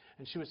thing.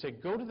 And she would say,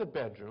 go to the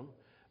bedroom,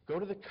 go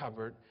to the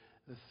cupboard,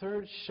 the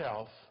third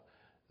shelf,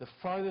 the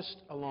farthest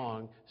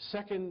along,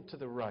 second to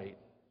the right.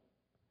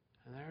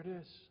 And there it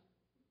is.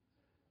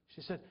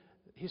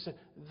 He said,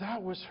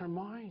 that was her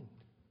mind.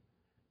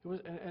 It was,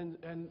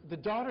 and the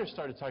daughter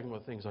started talking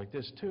about things like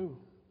this too.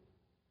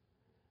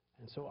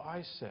 And so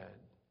I said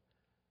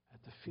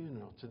at the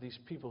funeral to these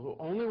people who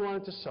only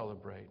wanted to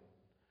celebrate,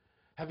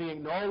 having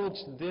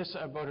acknowledged this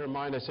about her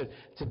mind, I said,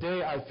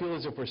 today I feel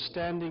as if we're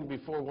standing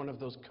before one of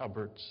those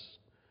cupboards,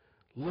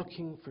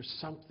 looking for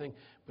something,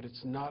 but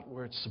it's not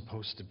where it's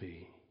supposed to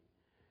be.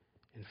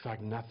 In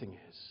fact, nothing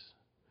is.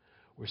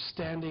 We're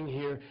standing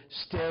here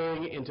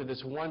staring into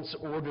this once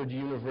ordered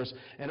universe,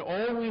 and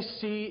all we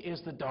see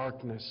is the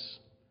darkness.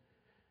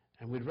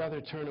 And we'd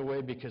rather turn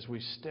away because we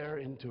stare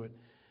into it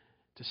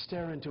To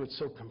stare into it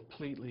so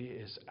completely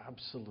is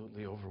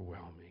absolutely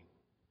overwhelming.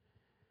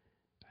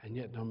 And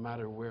yet, no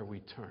matter where we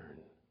turn,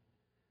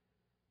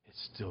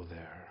 it's still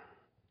there.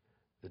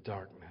 The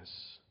darkness,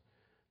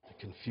 the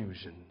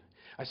confusion.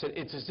 I said,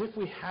 it's as if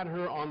we had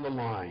her on the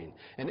line,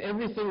 and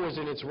everything was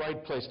in its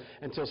right place,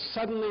 until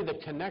suddenly the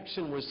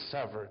connection was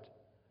severed.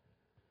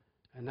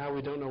 And now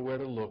we don't know where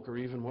to look or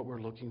even what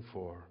we're looking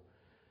for.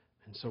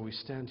 And so we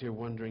stand here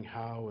wondering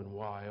how and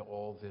why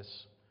all this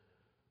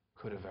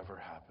could have ever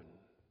happened.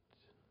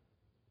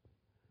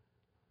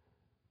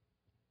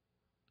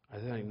 I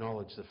then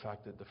acknowledge the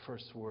fact that the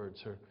first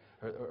words,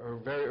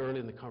 or very early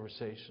in the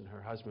conversation,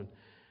 her husband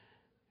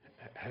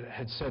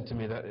had said to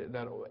me that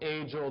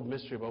age-old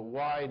mystery about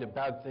why do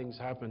bad things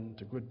happen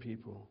to good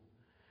people.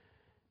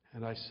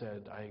 And I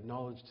said, I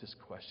acknowledged his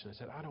question. I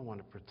said, I don't want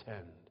to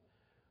pretend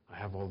I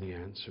have all the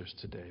answers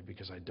today,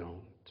 because I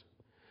don't.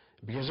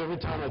 Because every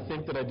time I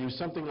think that I do,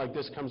 something like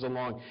this comes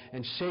along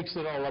and shakes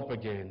it all up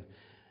again.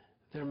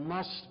 There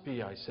must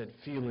be, I said,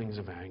 feelings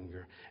of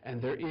anger,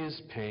 and there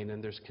is pain,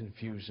 and there's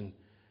confusion.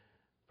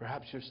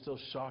 Perhaps you're still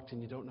shocked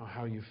and you don't know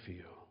how you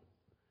feel.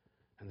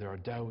 And there are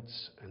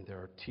doubts, and there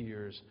are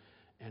tears,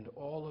 and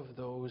all of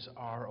those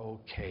are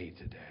okay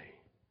today.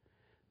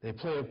 They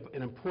play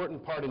an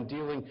important part in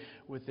dealing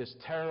with this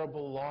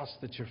terrible loss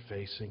that you're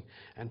facing.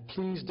 And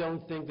please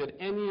don't think that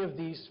any of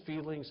these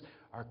feelings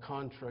are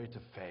contrary to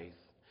faith.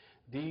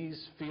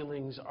 These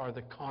feelings are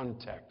the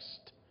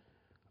context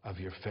of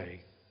your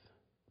faith.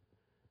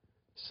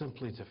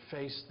 Simply to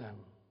face them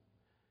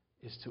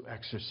is to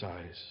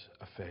exercise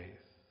a faith.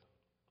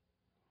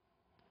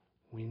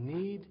 We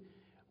need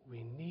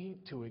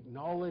to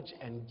acknowledge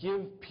and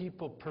give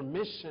people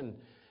permission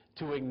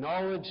to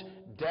acknowledge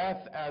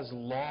death as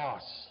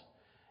loss,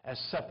 as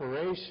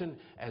separation,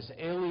 as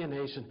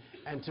alienation,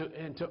 and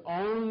to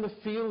own the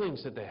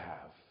feelings that they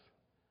have.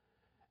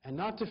 And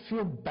not to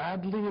feel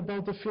badly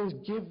about the feelings.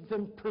 Give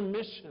them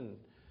permission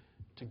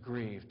to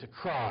grieve, to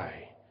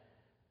cry,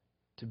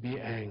 to be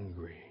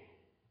angry.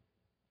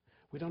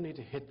 We don't need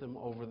to hit them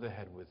over the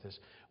head with this.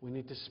 We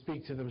need to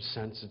speak to them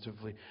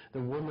sensitively. The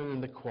woman in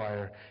the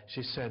choir,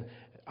 she said,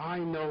 I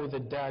know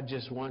that Dad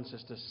just wants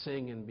us to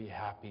sing and be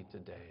happy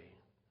today.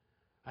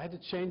 I had to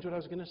change what I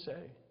was going to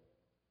say.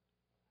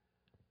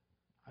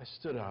 I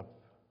stood up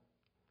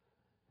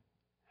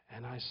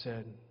and I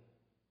said,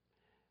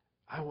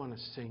 I want to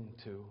sing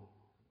too.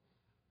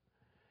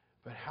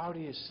 But how do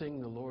you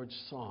sing the Lord's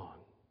song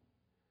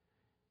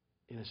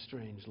in a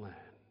strange land?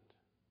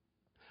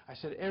 I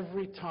said,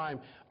 every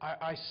time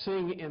I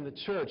sing in the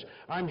church,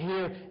 I'm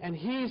here and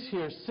He's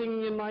here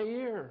singing in my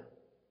ear.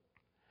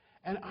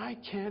 And I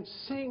can't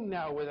sing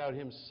now without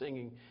Him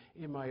singing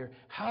in my ear.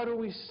 How do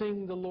we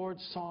sing the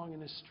Lord's song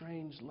in a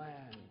strange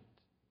land?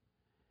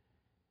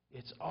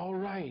 It's all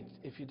right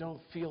if you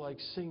don't feel like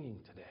singing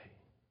today.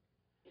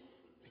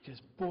 Because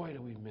boy,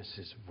 do we miss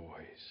His voice.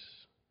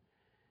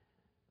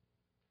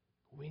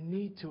 We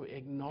need to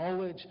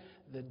acknowledge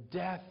that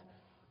death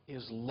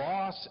is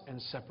loss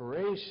and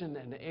separation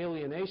and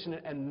alienation,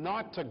 and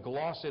not to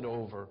gloss it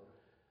over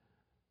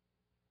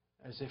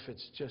as if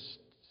it's just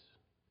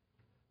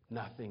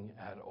nothing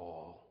at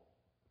all,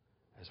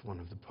 as one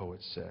of the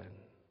poets said.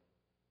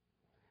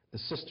 The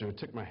sister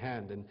took my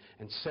hand and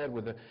said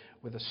with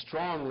a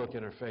strong look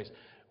in her face,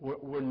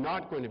 we're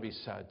not going to be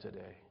sad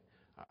today.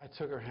 I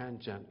took her hand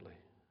gently.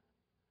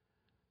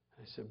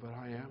 I said, but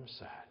I am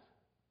sad.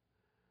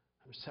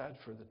 I'm sad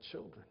for the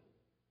children.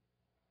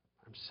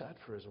 I'm sad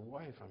for his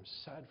wife. I'm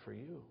sad for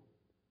you.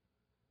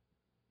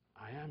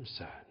 I am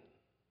sad.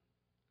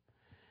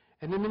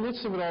 And in the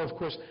midst of it all, of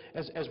course,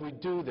 as we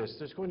do this,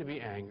 there's going to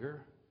be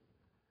anger.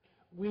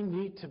 We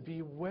need to be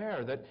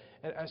aware that,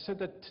 I said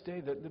that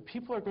today, that the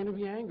people are going to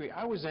be angry.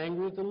 I was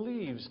angry with the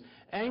leaves.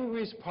 Anger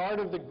is part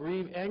of the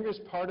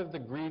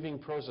grieving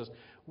process.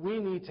 We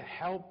need to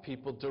help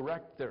people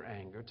direct their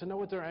anger, to know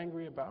what they're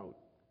angry about,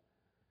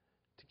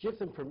 to give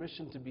them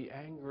permission to be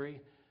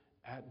angry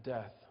at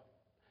death.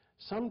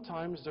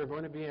 Sometimes they're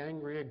going to be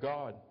angry at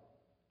God.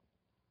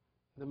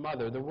 The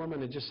woman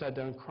had just sat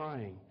down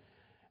crying.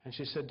 And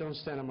she said, don't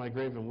stand on my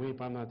grave and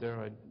weep. I'm not there.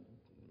 I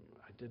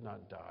did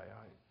not die.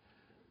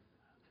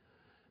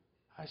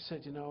 I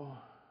said,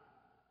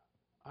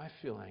 I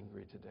feel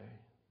angry today.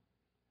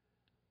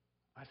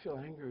 I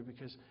feel angry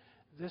because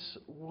this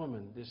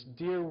woman, this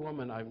dear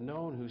woman I've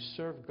known who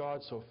served God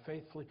so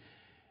faithfully,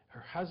 her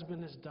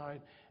husband has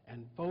died,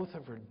 and both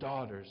of her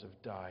daughters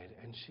have died,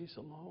 and she's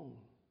alone.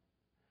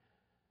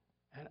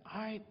 And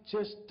I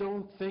just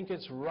don't think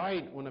it's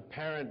right when a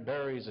parent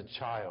buries a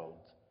child.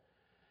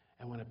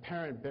 And when a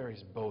parent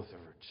buries both of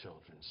her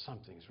children,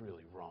 something's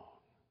really wrong.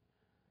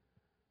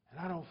 And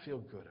I don't feel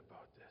good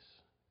about this.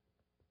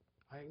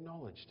 I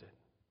acknowledged it.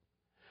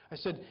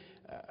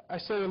 I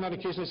said on that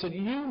occasion, I said,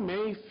 you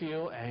may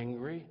feel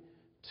angry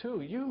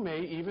too. You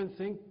may even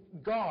think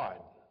God.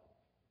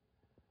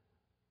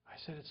 I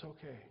said, it's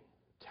okay.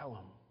 Tell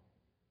him.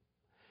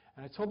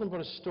 And I told them about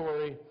a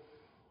story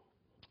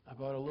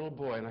about a little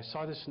boy, and I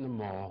saw this in the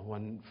mall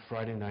one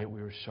Friday night.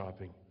 We were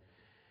shopping,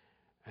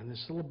 and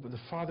the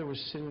father was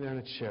sitting there in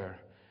a chair,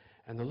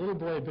 And the little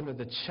boy had been at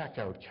the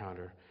checkout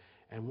counter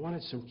and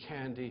wanted some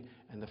candy,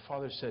 and the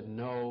father said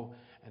no.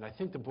 And I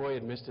think the boy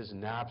had missed his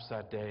naps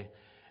that day.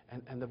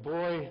 And the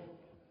boy,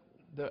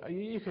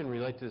 you can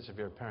relate to this if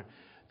you're a parent,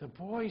 the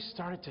boy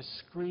started to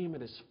scream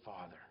at his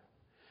father.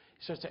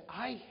 He started to say,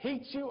 I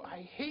hate you,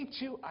 I hate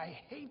you, I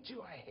hate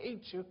you, I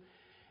hate you.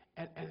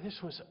 And this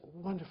was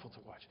wonderful to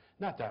watch.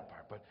 Not that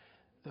part, but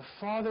the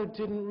father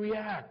didn't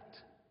react.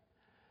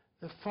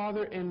 The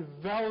father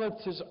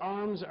enveloped his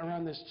arms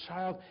around this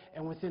child,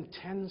 and within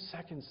 10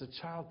 seconds, the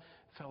child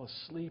fell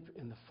asleep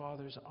in the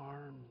father's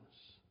arms.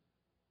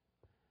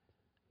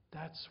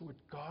 That's what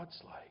God's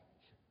like.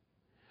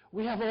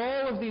 We have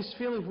all of these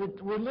feelings.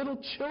 We're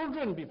little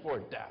children before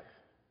death.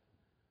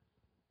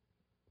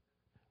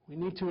 We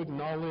need to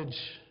acknowledge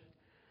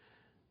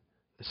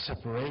the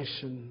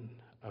separation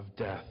of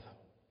death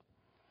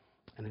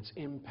and its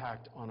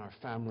impact on our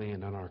family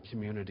and on our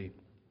community.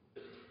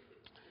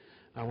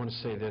 I want to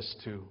say this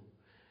too.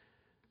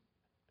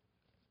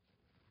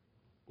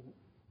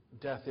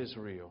 Death is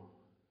real,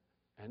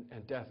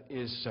 and death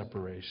is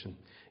separation.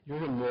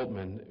 Jürgen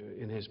Moltmann,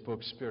 in his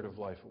book Spirit of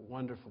Life, a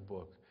wonderful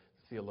book,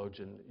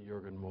 theologian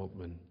Jürgen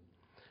Moltmann,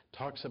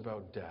 talks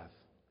about death.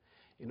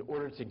 In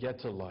order to get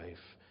to life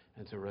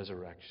and to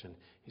resurrection,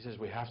 he says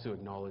we have to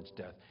acknowledge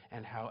death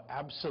and how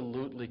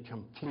absolutely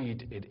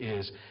complete it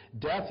is.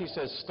 Death, he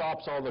says,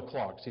 stops all the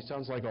clocks. He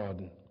sounds like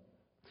Auden.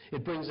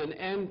 It brings an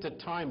end to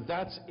time.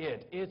 That's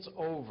it. It's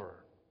over.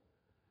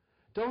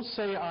 Don't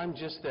say, I'm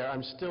just there.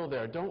 I'm still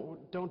there.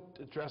 Don't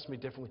address me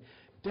differently.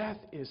 Death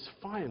is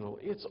final.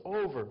 It's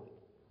over.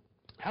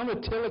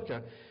 Helmut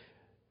Tillicke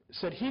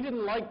said he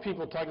didn't like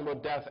people talking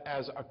about death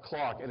as a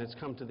clock and it's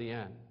come to the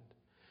end.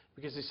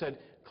 Because he said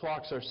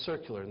clocks are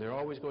circular and they're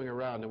always going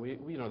around. And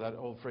we know that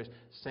old phrase,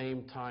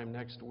 same time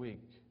next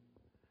week.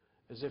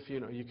 As if,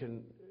 you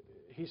can,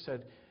 he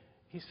said,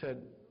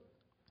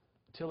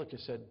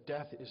 Tillicke said,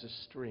 death is a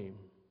stream.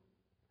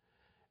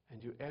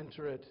 And you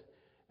enter it,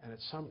 and at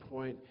some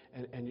point,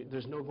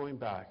 there's no going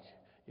back.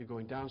 You're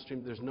going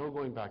downstream, there's no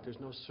going back, there's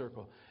no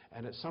circle.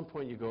 And at some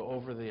point you go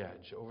over the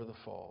edge, over the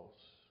falls.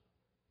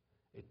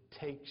 It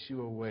takes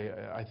you away.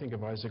 I think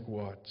of Isaac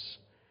Watts'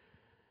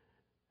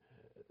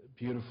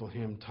 beautiful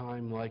hymn,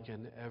 time like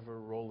an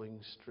ever-rolling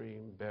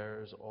stream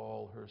bears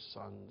all her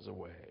sons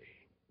away.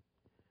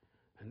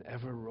 An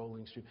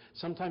ever-rolling stream.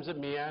 Sometimes it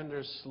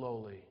meanders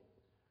slowly,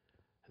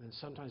 and then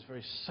sometimes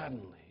very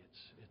suddenly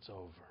it's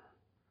over.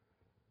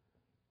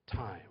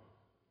 Time.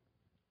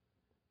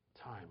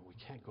 We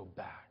can't go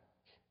back.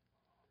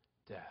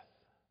 Death.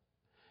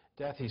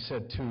 Death, he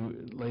said,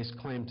 too, lays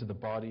claim to the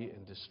body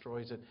and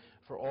destroys it.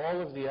 For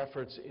all of the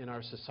efforts in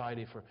our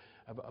society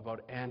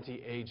about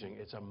anti-aging,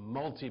 it's a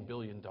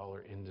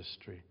multi-billion-dollar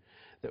industry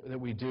that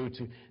we do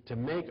to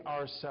make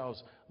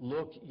ourselves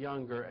look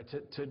younger,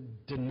 to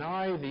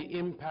deny the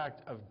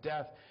impact of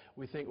death.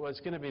 We think, well,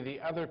 it's going to be the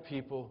other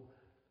people,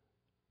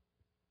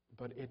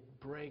 but it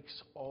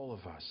breaks all of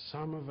us.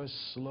 Some of us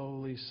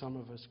slowly, some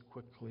of us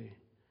quickly.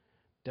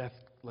 Death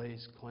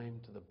lays claim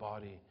to the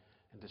body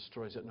and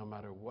destroys it no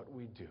matter what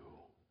we do.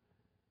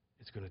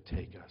 It's going to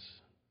take us.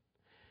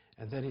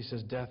 And then he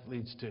says death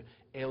leads to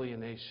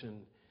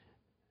alienation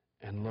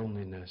and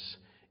loneliness.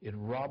 It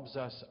robs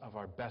us of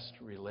our best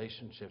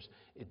relationships.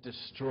 It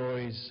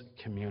destroys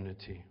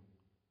community.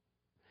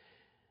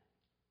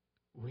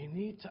 We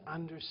need to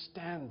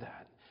understand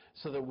that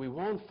so that we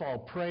won't fall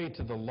prey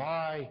to the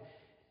lie,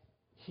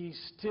 he's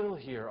still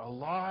here,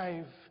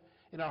 alive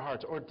in our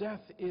hearts, or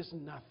death is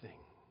nothing.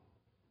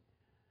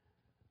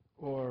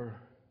 Or,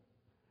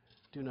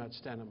 do not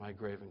stand at my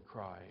grave and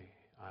cry,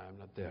 I am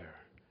not there.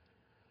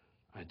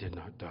 I did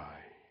not die.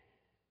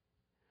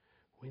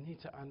 We need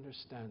to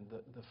understand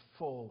the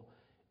full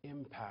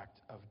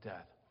impact of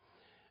death.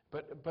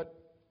 But,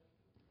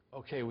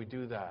 okay, we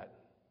do that.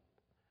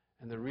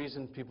 And the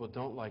reason people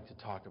don't like to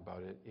talk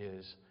about it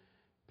is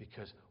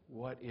because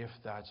what if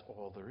that's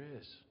all there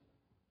is?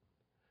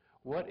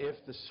 What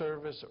if the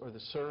service or the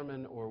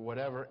sermon or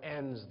whatever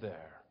ends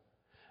there?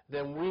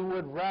 Then we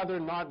would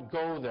rather not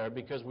go there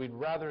because we'd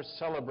rather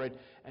celebrate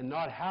and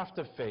not have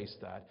to face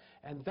that.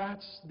 And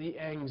that's the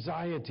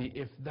anxiety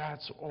if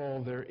that's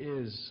all there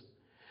is.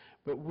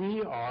 But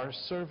we are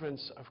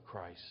servants of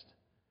Christ.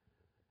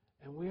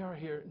 And we are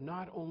here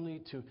not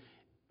only to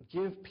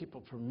give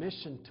people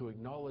permission to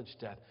acknowledge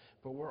death,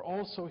 but we're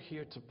also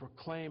here to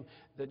proclaim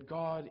that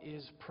God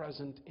is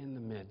present in the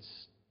midst.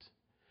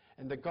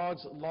 And that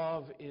God's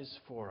love is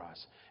for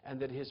us. And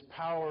that His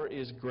power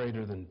is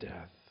greater than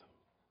death.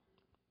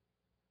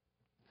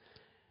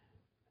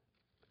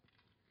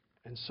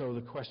 And so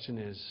the question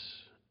is,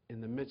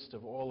 in the midst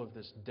of all of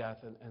this death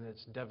and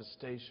its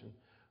devastation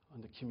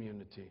on the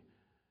community,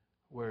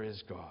 where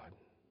is God?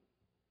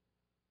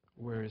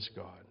 Where is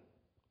God?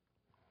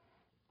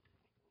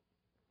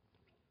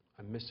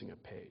 I'm missing a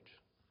page.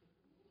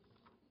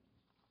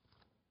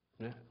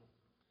 Yeah?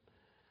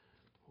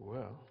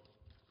 Well,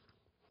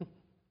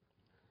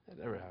 that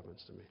never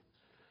happens to me.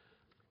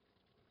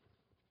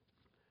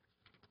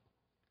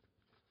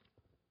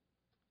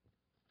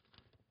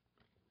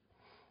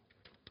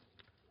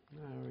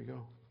 There we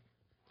go.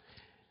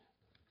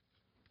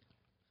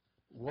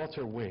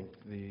 Walter Wink,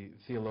 the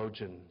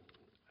theologian,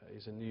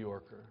 he's a New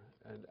Yorker,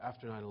 and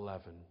after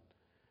 9/11,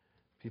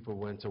 people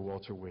went to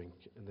Walter Wink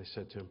and they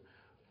said to him,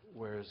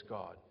 "Where is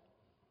God?"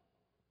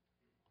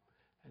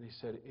 And he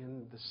said,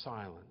 "In the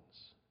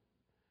silence,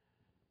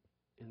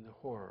 in the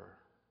horror,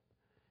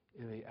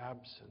 in the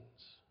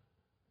absence,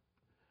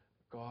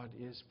 God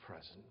is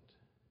present.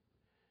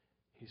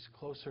 He's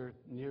closer,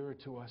 nearer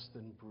to us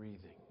than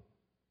breathing.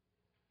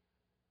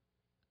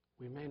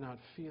 We may not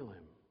feel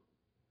him,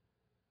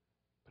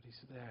 but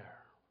he's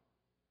there."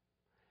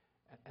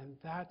 And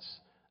that's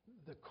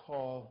the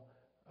call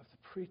of the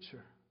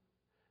preacher,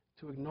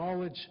 to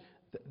acknowledge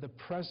the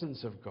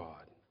presence of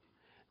God.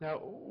 Now,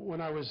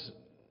 when I was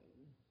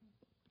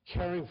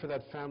caring for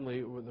that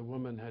family where the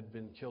woman had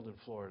been killed in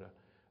Florida,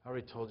 I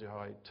already told you how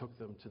I took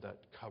them to that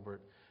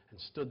cupboard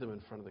and stood them in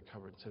front of the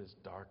cupboard and said, "It's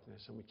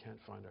darkness and we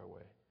can't find our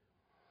way."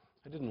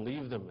 I didn't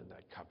leave them in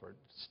that cupboard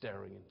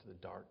staring into the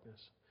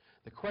darkness.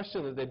 The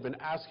question that they'd been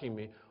asking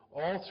me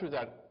all through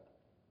that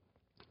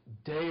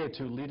day or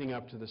two leading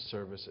up to the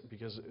service,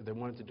 because they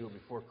wanted to do it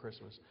before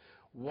Christmas,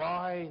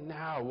 "Why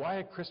now? Why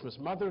at Christmas?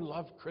 Mother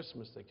loved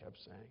Christmas," they kept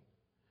saying.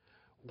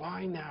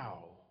 "Why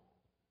now?"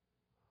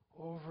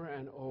 Over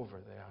and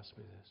over they asked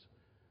me this.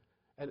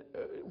 And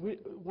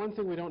one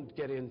thing we don't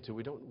get into,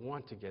 we don't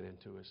want to get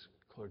into as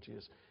clergy,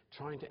 is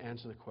trying to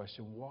answer the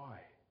question,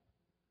 why?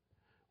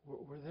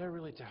 We're there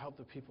really to help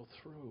the people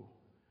through.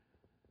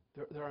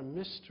 There are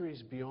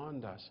mysteries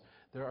beyond us.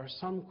 There are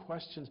some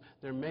questions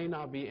there may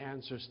not be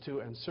answers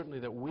to, and certainly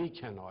that we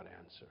cannot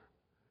answer.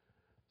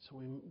 So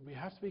we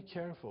have to be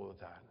careful with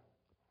that.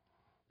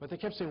 But they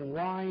kept saying,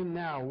 "Why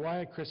now?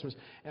 Why at Christmas?"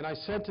 And I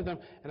said to them,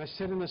 and I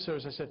said in the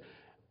service, I said,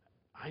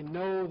 "I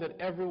know that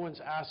everyone's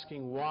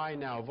asking why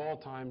now. Of all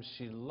times,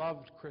 she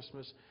loved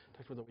Christmas.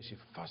 Talked about the way she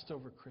fussed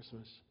over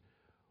Christmas.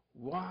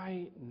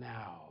 Why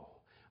now?"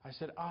 I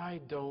said, "I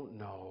don't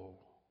know.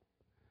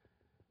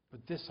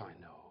 But this I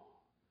know,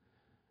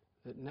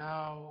 that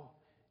now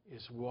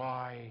is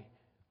why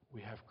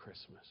we have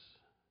Christmas.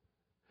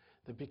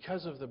 That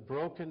because of the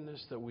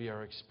brokenness that we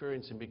are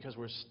experiencing, because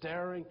we're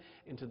staring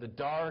into the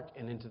dark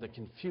and into the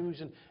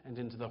confusion and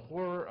into the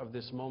horror of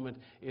this moment,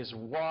 is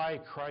why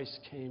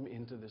Christ came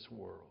into this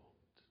world.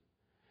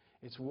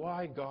 It's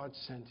why God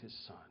sent his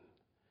Son,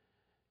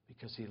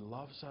 because he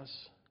loves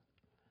us,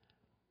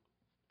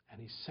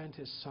 and he sent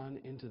his Son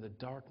into the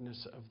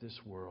darkness of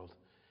this world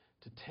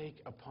to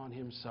take upon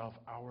himself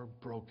our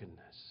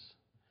brokenness,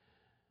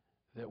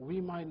 that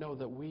we might know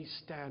that we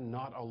stand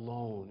not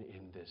alone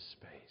in this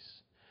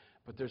space,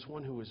 but there's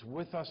one who is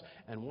with us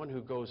and one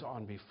who goes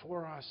on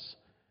before us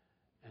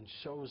and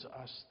shows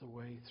us the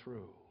way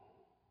through.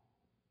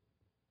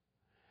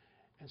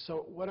 And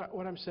so what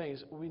I'm saying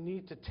is we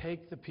need to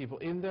take the people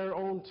in their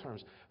own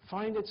terms,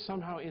 find it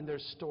somehow in their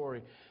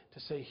story to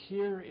say,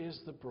 here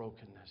is the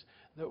brokenness.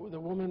 The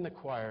woman in the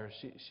choir,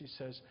 she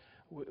says,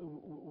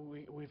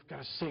 we've got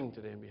to sing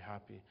today and be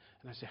happy.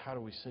 And I say, how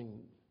do we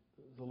sing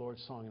the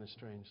Lord's song in a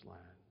strange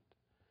land?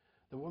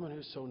 The woman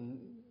who's so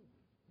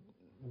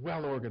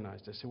well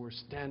organized, I say, we're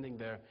standing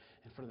there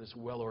in front of this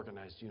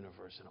well-organized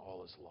universe and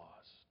all is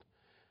lost.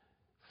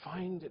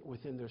 Find it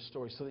within their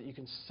story so that you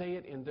can say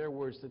it in their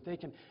words, that they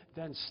can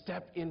then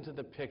step into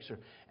the picture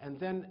and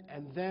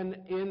then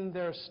in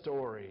their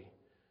story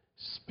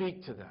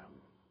speak to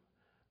them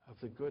of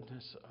the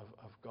goodness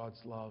of God's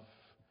love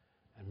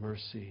and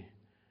mercy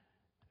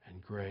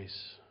and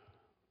grace.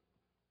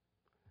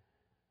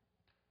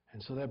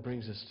 And so that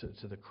brings us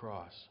to the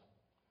cross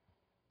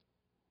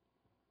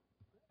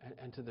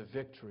and to the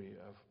victory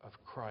of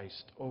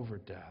Christ over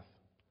death.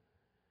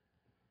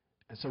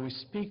 And so we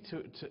speak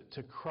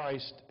to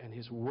Christ and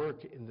his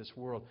work in this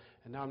world.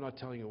 And now I'm not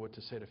telling you what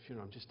to say at a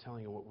funeral. I'm just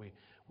telling you what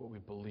we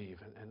believe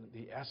and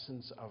the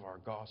essence of our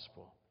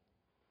gospel.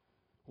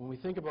 When we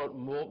think about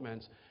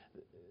Moltmann's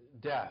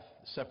death,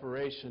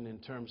 separation in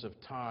terms of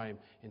time,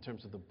 in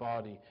terms of the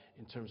body,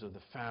 in terms of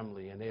the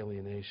family and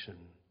alienation,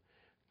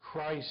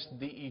 Christ,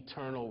 the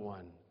eternal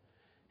one,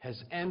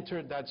 has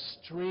entered that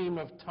stream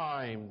of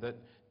time that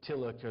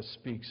Tilaka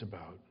speaks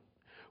about,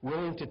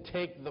 willing to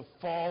take the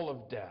fall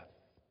of death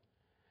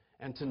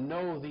and to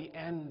know the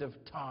end of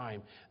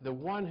time, the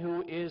one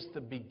who is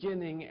the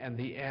beginning and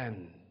the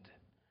end,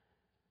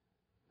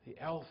 the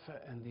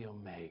Alpha and the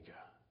Omega,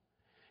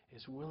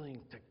 is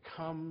willing to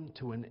come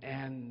to an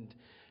end,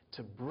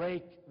 to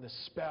break the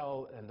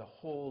spell and the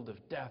hold of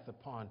death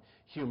upon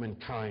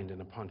humankind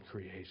and upon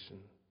creation.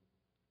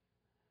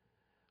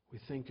 We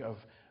think of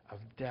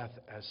death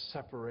as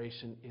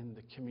separation in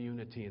the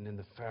community and in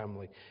the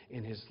family.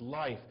 In his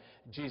life,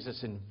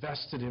 Jesus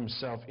invested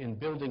himself in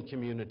building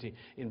community,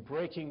 in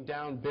breaking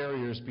down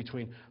barriers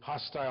between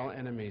hostile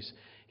enemies.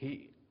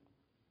 He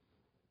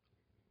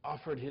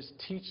offered his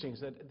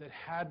teachings that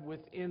had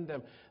within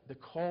them the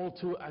call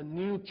to a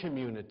new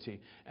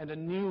community and a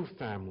new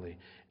family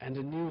and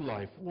a new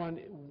life, one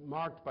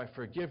marked by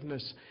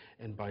forgiveness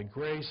and by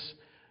grace,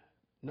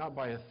 not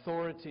by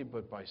authority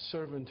but by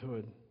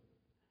servanthood.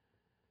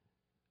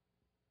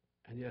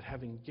 And yet,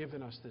 having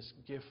given us this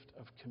gift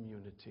of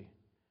community,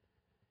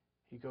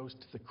 he goes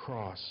to the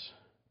cross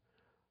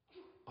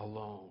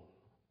alone.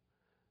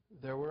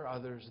 There were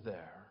others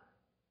there,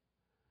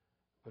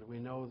 but we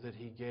know that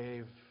he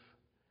gave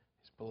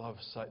his beloved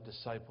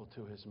disciple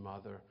to his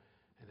mother,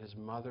 and his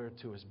mother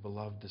to his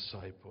beloved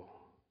disciple.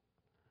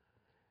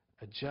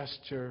 A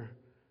gesture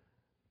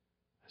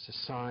as a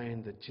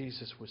sign that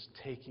Jesus was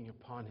taking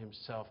upon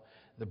himself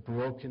the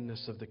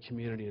brokenness of the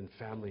community and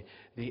family,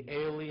 the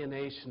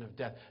alienation of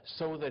death,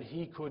 so that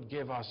he could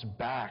give us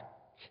back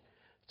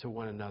to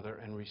one another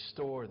and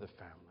restore the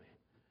family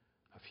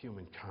of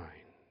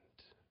humankind.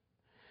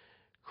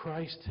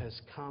 Christ has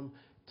come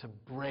to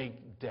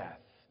break death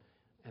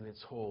and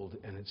its hold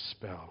and its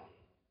spell.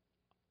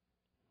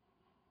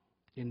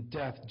 In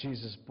death,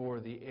 Jesus bore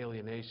the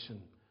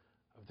alienation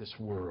of this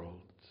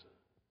world.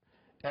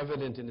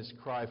 Evident in his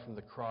cry from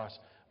the cross,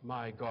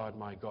 my God,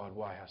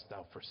 why hast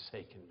thou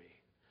forsaken me?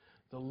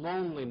 The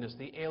loneliness,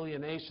 the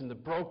alienation, the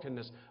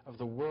brokenness of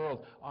the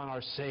world on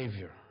our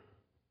Savior.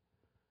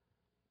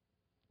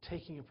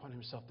 Taking upon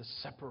himself the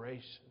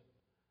separation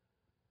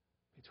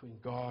between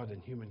God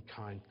and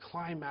humankind,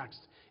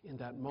 climaxed in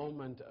that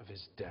moment of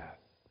his death.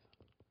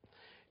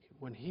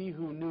 When he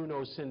who knew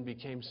no sin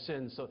became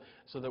sin,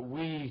 so that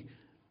we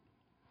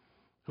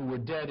who were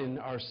dead in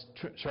our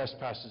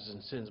trespasses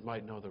and sins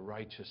might know the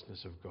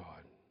righteousness of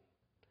God.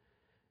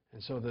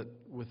 And so that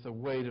with the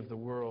weight of the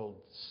world's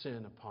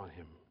sin upon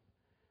him,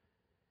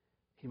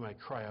 he might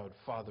cry out,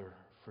 Father,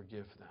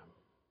 forgive them.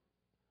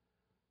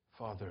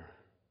 Father,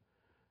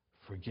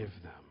 forgive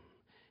them.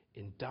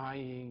 In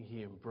dying,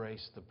 he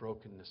embraced the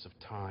brokenness of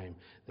time,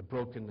 the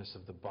brokenness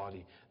of the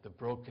body, the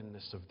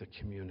brokenness of the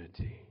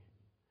community.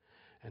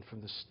 And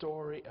from the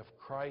story of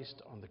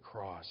Christ on the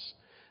cross,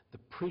 the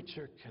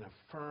preacher can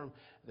affirm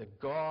that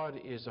God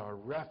is our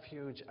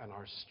refuge and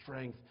our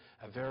strength,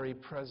 a very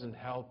present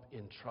help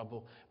in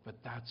trouble. But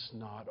that's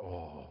not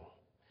all.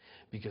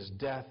 Because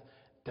death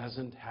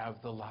doesn't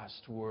have the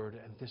last word,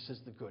 and this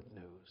is the good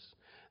news.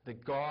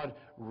 That God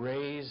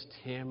raised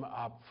him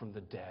up from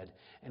the dead,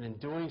 and in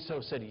doing so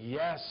said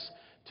yes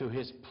to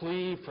his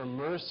plea for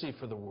mercy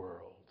for the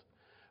world.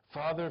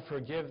 Father,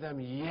 forgive them.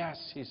 Yes,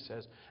 he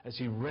says, as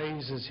he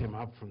raises him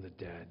up from the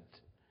dead.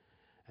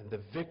 And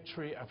the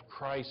victory of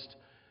Christ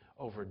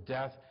over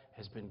death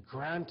has been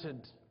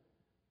granted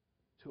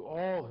to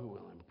all who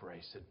will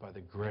embrace it by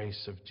the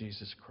grace of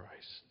Jesus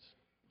Christ.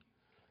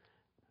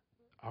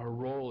 Our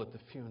role at the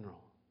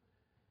funeral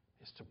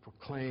is to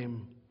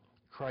proclaim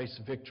Christ's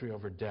victory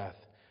over death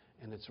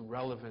and its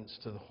relevance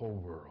to the whole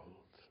world.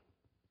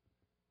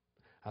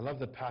 I love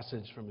the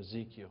passage from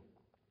Ezekiel.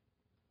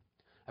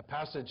 A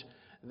passage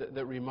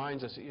that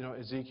reminds us,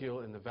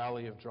 Ezekiel in the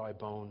valley of dry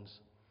bones.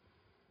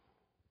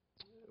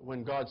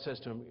 When God says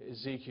to him,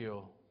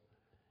 Ezekiel,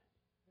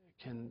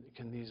 can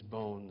these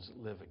bones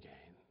live again?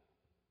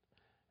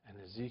 And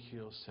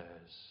Ezekiel says,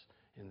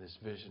 in this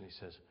vision, he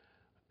says,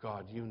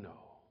 God, you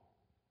know.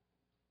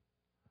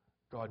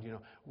 God, you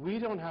know. We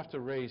don't have to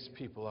raise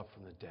people up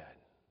from the dead.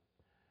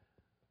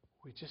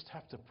 We just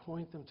have to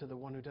point them to the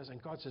one who does.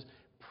 And God says,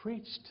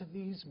 preach to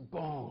these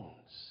bones.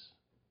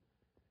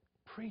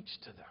 Preach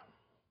to them.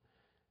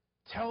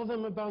 Tell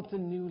them about the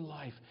new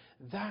life.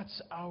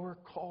 That's our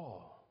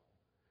call.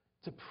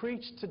 To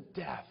preach to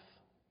death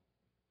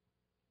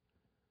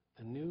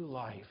the new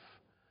life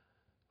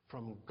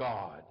from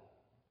God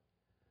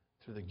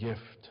through the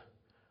gift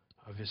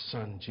of his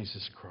Son,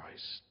 Jesus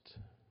Christ,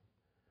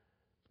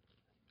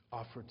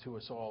 offered to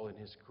us all in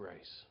his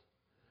grace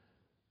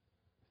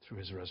through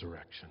his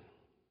resurrection.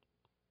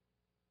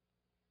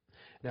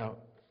 Now,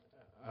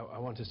 I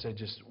want to say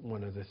just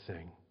one other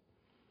thing,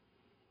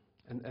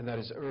 and that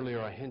is earlier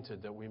I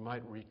hinted that we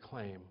might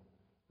reclaim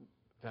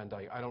Van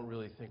Dyke. I don't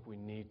really think we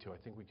need to. I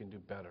think we can do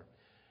better.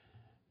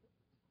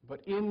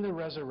 But in the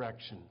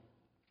resurrection,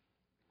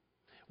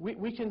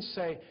 we can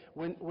say,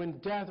 when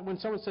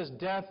someone says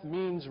death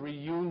means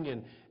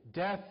reunion,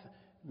 death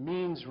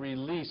means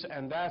release,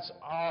 and that's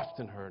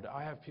often heard.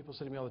 I have people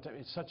say to me all the time,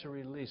 it's such a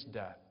release,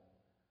 death.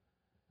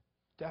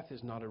 Death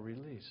is not a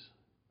release.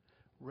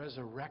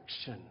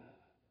 Resurrection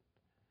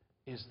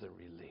is the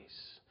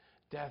release.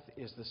 Death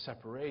is the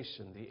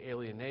separation, the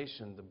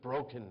alienation, the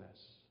brokenness.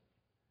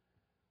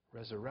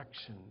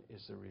 Resurrection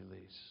is the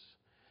release.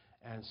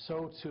 And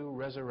so too,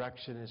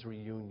 resurrection is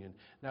reunion.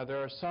 Now, there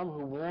are some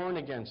who warn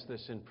against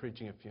this in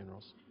preaching at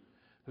funerals,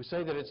 who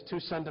say that it's too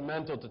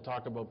sentimental to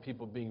talk about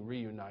people being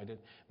reunited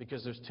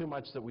because there's too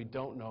much that we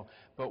don't know.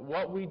 But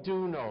what we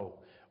do know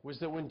was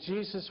that when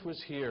Jesus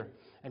was here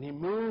and he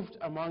moved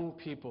among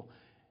people,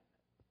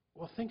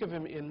 well, think of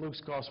him in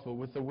Luke's Gospel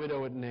with the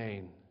widow at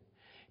Nain.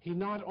 He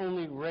not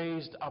only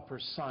raised up her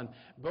son,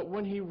 but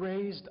when he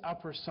raised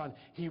up her son,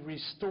 he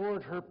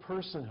restored her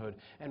personhood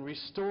and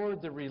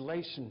restored the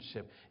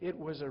relationship. It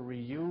was a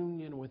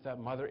reunion with that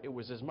mother. It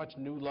was as much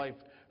new life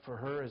for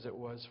her as it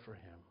was for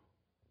him.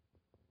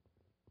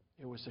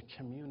 It was a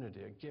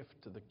community, a gift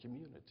to the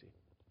community.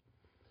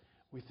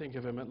 We think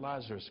of him at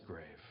Lazarus'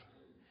 grave.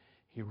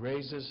 He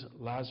raises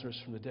Lazarus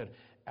from the dead.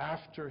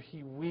 After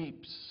he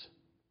weeps,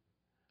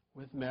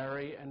 with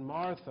Mary and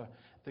Martha.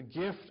 The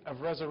gift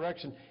of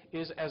resurrection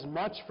is as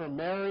much for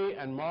Mary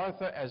and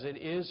Martha as it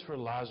is for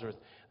Lazarus.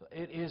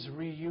 It is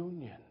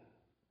reunion,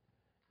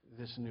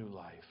 this new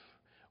life.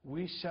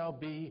 We shall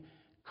be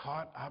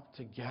caught up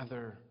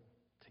together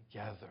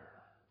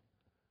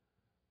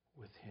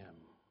with him.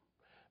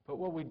 But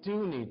what we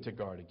do need to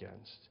guard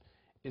against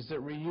is that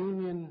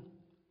reunion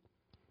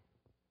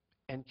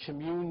and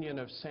communion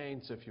of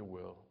saints, if you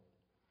will,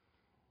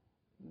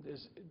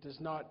 does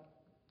not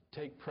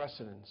take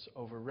precedence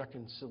over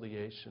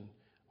reconciliation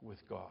with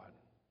God.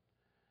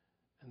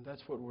 And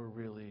that's what we're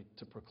really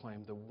to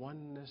proclaim, the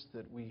oneness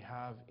that we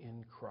have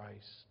in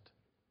Christ.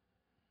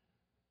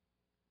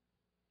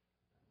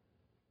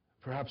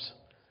 Perhaps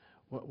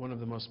one of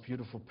the most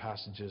beautiful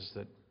passages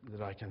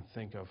that I can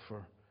think of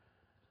for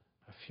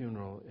a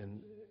funeral,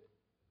 and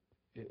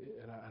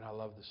I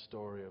love the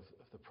story of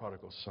the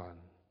prodigal son.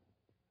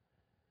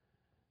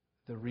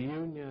 The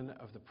reunion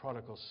of the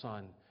prodigal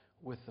son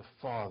with the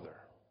Father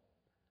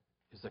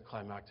is the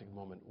climactic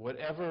moment.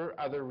 Whatever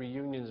other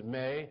reunions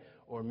may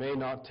or may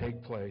not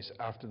take place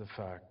after the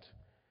fact,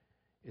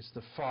 it's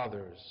the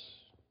Father's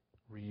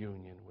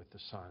reunion with the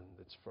Son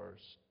that's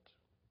first.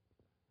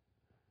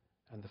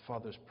 And the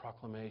Father's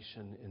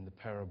proclamation in the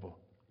parable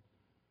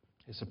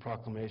is a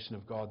proclamation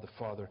of God the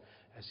Father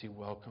as he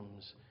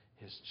welcomes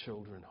his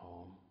children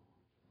home.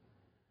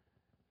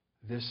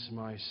 This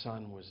my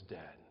son was dead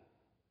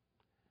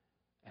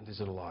and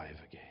is alive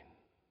again.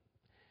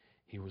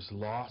 He was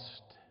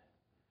lost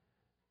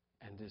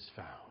and is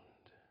found.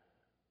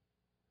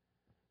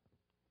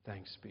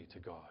 Thanks be to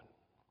God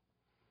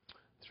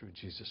through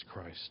Jesus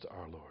Christ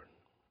our Lord.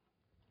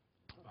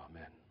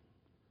 Amen.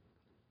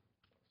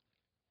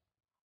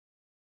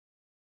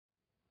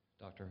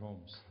 Dr.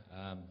 Holmes,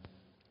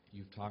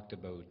 you've talked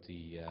about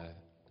the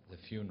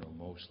funeral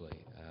mostly,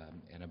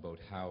 and about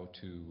how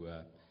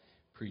to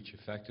preach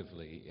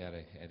effectively at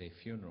a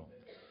funeral.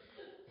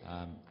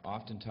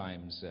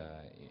 Oftentimes,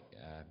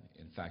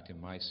 in fact,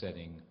 in my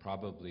setting,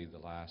 probably the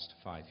last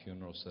 5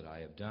 funerals that I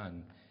have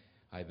done,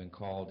 I've been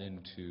called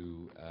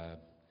into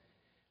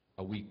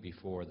a week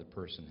before the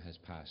person has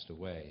passed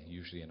away,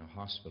 usually in a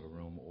hospital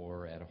room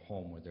or at a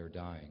home where they're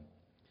dying.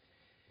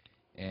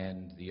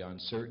 And the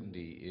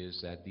uncertainty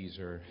is that these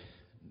are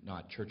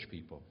not church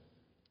people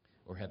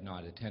or have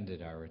not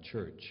attended our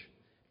church,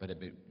 but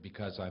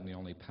because I'm the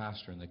only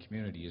pastor in the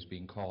community, is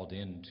being called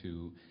in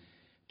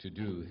to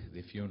do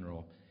the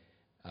funeral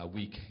a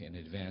week in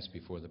advance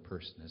before the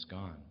person is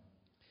gone.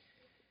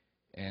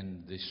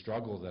 And the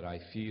struggle that I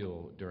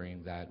feel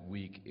during that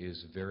week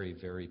is very,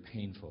 very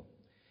painful,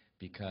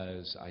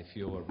 because I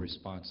feel a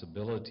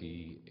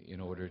responsibility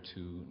in order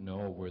to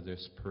know where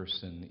this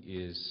person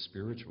is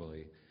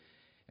spiritually,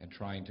 and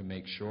trying to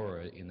make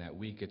sure in that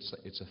week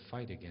it's a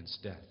fight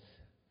against death.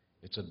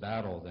 It's a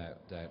battle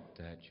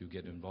that you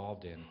get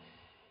involved in.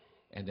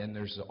 And then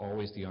there's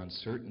always the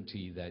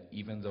uncertainty that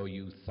even though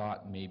you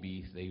thought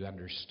maybe they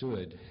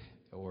understood,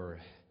 or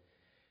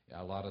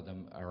a lot of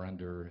them are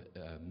under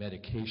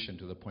medication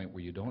to the point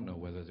where you don't know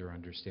whether they're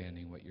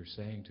understanding what you're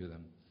saying to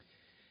them.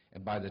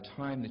 And by the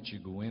time that you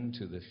go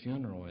into the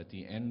funeral at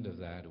the end of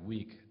that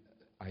week,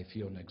 I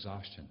feel an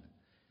exhaustion,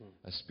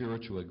 a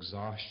spiritual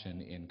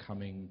exhaustion in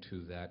coming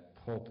to that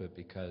pulpit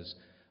because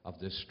of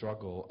this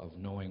struggle of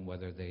knowing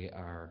whether they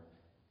are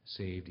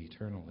saved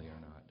eternally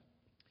or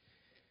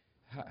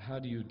not. How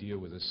do you deal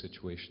with a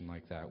situation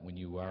like that when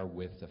you are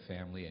with the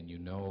family and you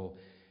know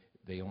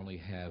they only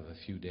have a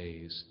few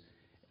days,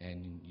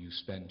 and you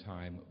spend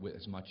time with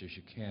as much as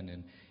you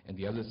can? And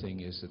the other thing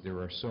is that there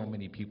are so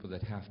many people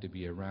that have to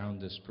be around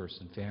this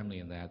person, family,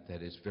 and that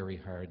it's very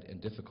hard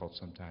and difficult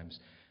sometimes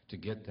to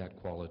get that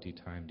quality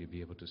time to be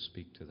able to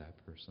speak to that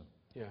person.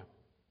 Yeah.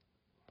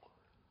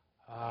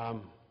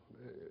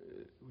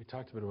 We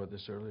talked a bit about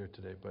this earlier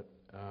today, but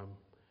I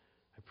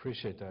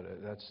appreciate that.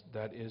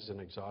 That is an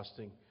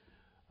exhausting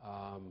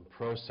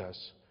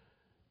process.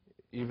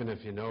 Even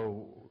if you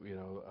know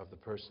of the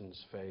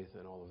person's faith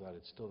and all of that,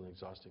 it's still an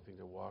exhausting thing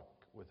to walk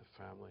with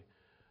a family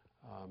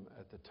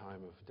at the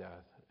time of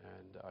death.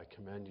 And I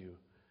commend you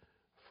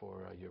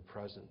for your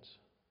presence.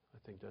 I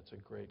think that's a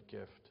great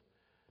gift.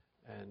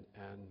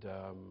 And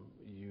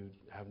you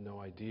have no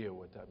idea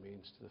what that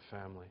means to the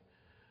family.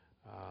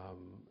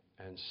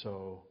 And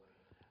so,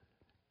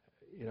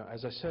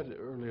 as I said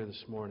earlier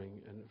this morning,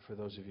 and for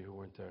those of you who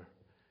weren't there,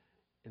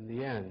 in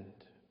the end,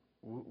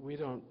 we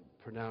don't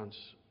pronounce,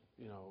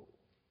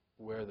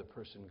 where the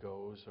person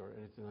goes or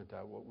anything like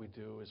that. What we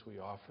do is we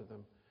offer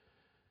them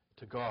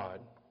to God.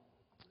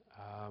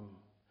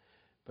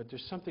 But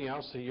there's something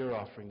else that you're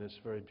offering that's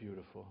very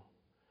beautiful.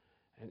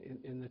 And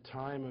in the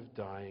time of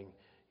dying,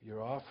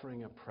 you're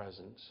offering a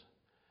presence,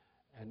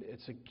 and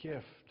it's a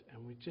gift,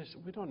 and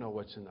we don't know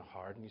what's in the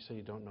heart. And you say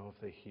you don't know if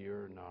they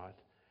hear or not,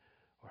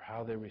 or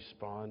how they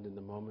respond in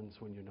the moments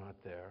when you're not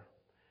there.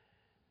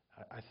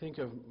 I think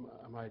of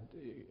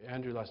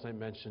Andrew last night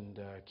mentioned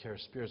Cara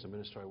Spears, a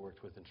minister I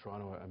worked with in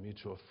Toronto, a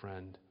mutual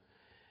friend.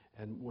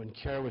 And when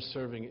Cara was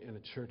serving in a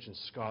church in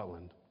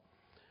Scotland,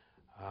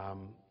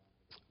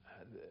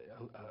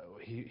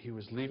 he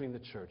was leaving the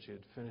church. He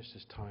had finished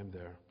his time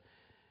there.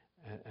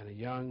 And a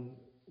young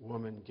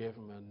woman gave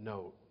him a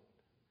note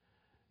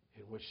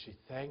in which she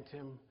thanked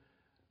him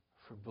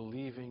for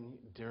believing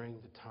during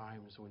the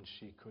times when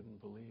she couldn't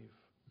believe.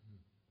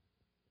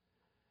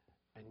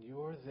 And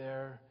you're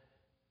there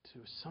to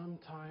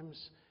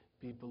sometimes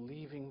be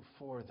believing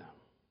for them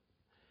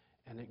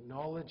and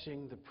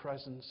acknowledging the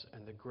presence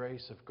and the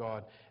grace of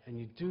God. And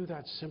you do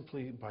that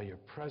simply by your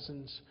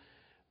presence,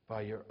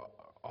 by your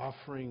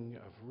offering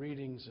of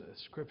readings of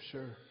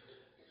Scripture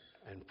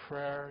and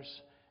prayers.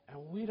 And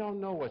we don't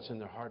know what's in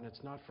their heart, and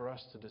it's not for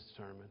us to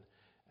determine.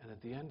 And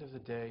at the end of the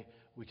day,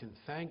 we can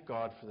thank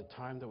God for the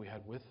time that we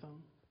had with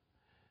them,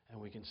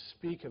 and we can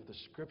speak of the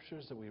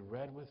Scriptures that we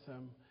read with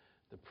them,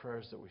 the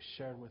prayers that we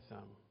shared with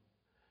them.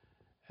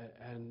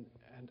 And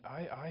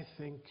I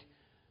think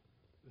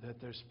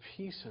that there's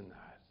peace in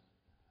that.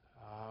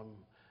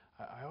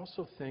 I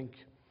also think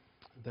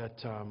that,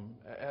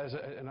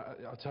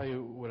 I'll tell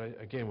you what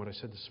I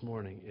said this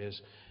morning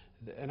is,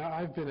 and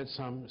I've been at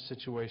some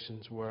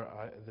situations where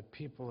the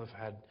people have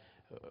had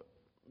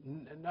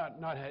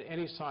not had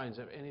any signs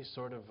of any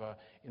sort of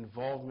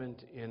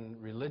involvement in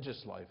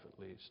religious life, at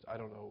least. I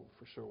don't know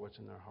for sure what's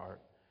in their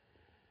heart.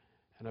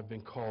 And I've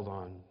been called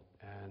on,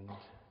 and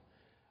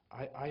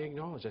I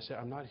acknowledge, I say,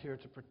 I'm not here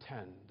to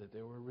pretend that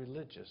they were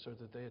religious or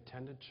that they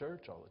attended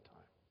church all the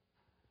time.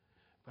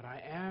 But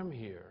I am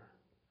here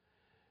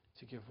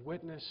to give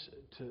witness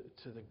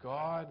to the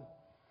God,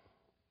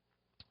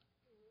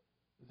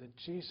 that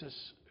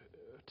Jesus,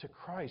 to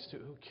Christ,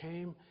 who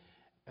came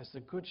as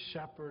the good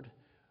shepherd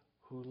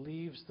who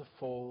leaves the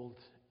fold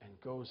and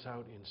goes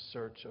out in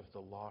search of the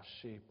lost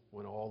sheep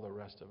when all the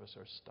rest of us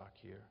are stuck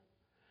here.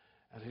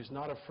 And who's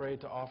not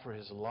afraid to offer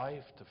his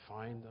life to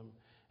find them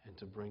and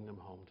to bring them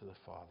home to the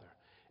Father.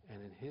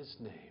 And in his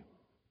name,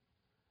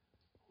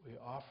 we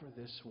offer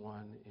this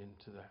one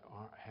into the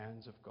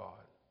hands of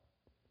God.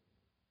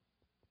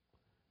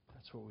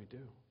 That's what we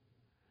do.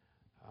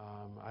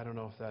 I don't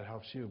know if that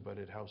helps you, but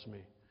it helps me.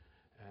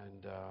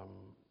 And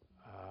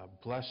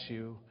bless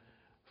you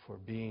for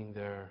being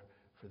there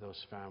for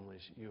those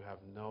families. You have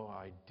no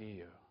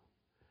idea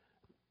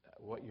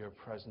what your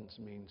presence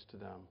means to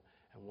them.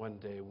 And one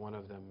day, one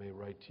of them may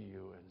write to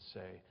you and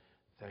say,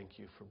 thank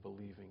you for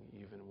believing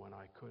even when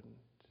I couldn't.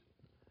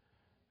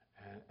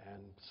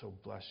 And so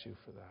bless you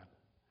for that.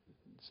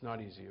 It's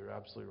not easy. You're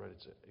absolutely right.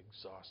 It's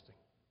exhausting.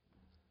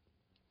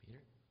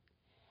 Peter?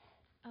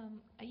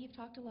 You've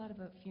talked a lot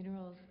about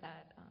funerals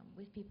that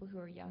with people who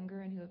are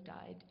younger and who have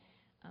died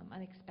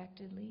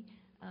unexpectedly.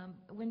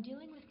 When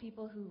dealing with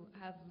people who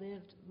have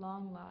lived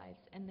long lives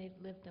and they've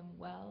lived them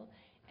well,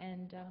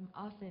 and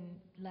often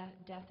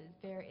death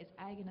is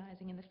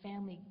agonizing, and the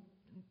family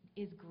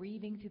is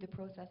grieving through the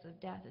process of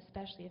death,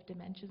 especially if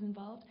dementia is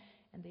involved,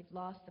 and they've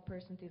lost the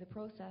person through the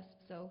process.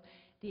 So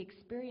the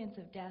experience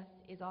of death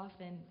is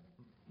often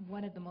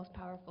one of the most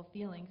powerful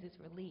feelings is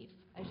relief,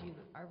 as you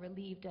are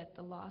relieved at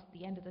the loss,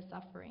 the end of the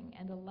suffering,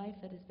 and a life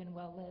that has been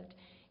well lived.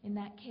 In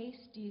that case,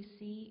 do you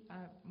see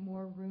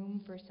more room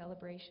for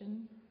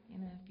celebration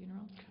in a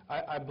funeral?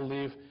 I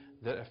believe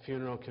that a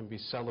funeral can be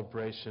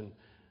celebration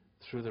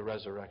through the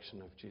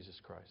resurrection of Jesus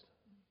Christ.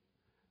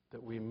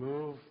 That we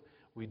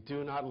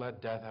do not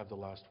let death have the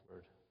last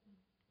word.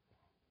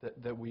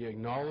 That we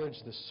acknowledge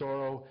the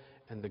sorrow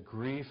and the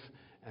grief,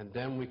 and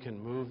then we can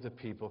move the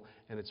people.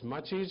 And it's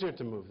much easier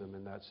to move them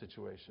in that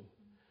situation.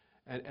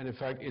 And in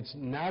fact, it's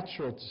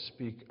natural to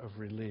speak of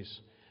release.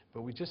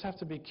 But we just have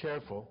to be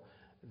careful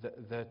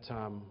that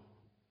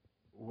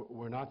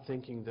we're not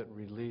thinking that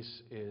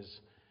release is,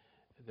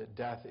 that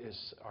death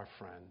is our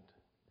friend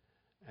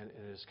and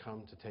it has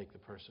come to take the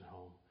person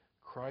home.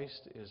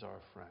 Christ is our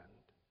friend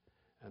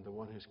and the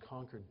one who's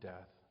conquered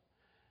death.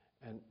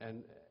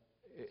 And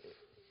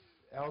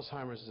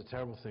Alzheimer's is a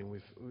terrible thing.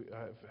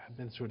 I've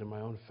been through it in my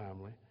own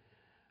family,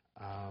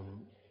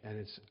 and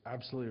it's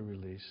absolutely a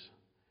release.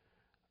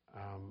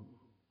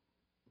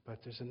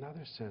 But there's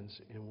another sense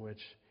in which,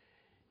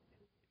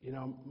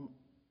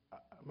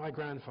 my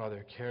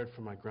grandfather cared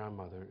for my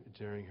grandmother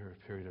during her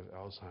period of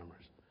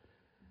Alzheimer's.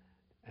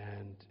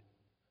 And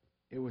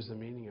it was the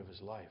meaning of his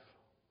life,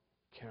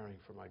 caring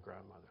for my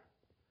grandmother.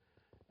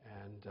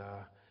 And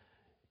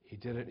he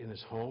did it in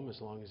his home as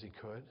long as he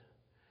could.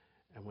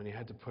 And when he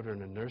had to put her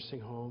in a nursing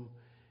home,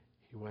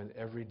 he went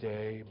every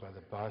day by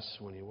the bus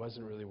when he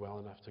wasn't really well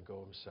enough to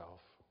go himself.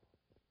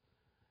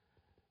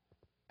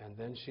 And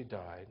then she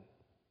died.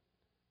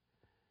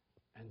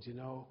 And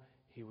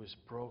he was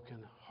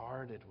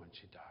broken-hearted when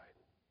she died.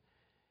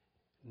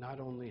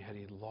 Not only had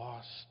he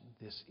lost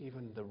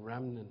even the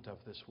remnant of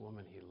this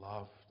woman he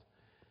loved,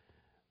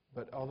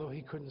 but although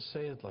he couldn't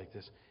say it like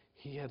this,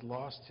 he had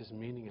lost his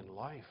meaning in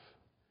life,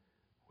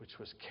 which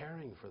was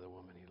caring for the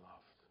woman he loved.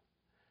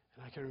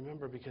 And I can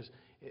remember because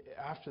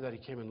after that he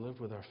came and lived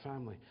with our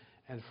family.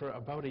 And for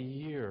about a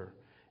year,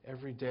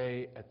 every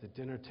day at the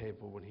dinner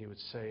table when he would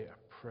say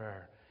a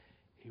prayer,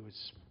 he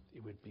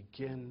would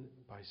begin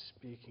by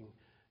speaking,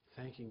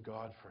 thanking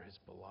God for his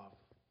beloved,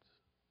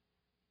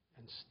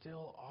 and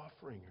still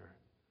offering her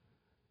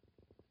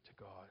to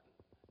God.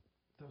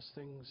 those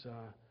things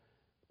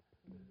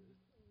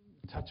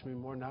touch me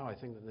more now, I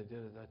think, than they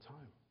did at that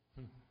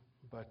time.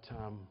 But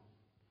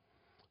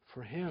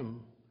for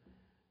him,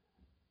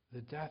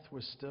 the death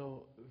was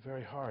still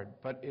very hard.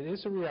 But it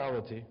is a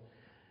reality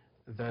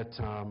that,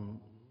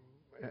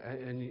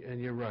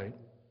 and you're right,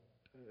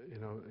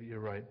 you're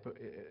right, but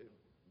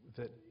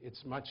that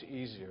it's much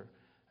easier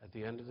at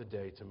the end of the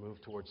day to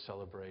move towards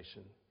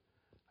celebration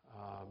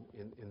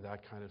in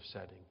that kind of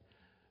setting.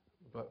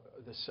 But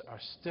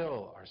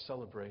our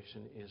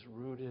celebration is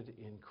rooted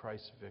in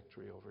Christ's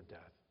victory over death.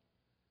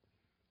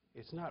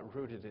 It's not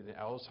rooted in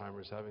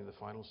Alzheimer's having the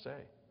final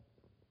say,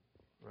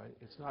 right?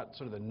 It's not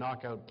sort of the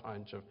knockout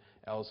punch of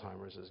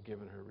Alzheimer's has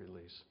given her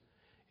release.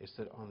 It's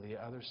that on the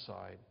other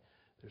side,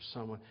 there's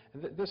someone,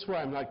 and this is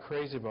why I'm not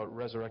crazy about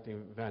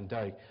resurrecting Van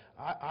Dyke.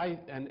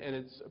 And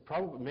it's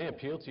probably may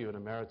appeal to you in a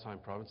maritime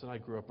province, and I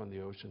grew up on the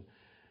ocean,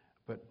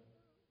 but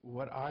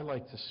what I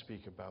like to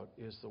speak about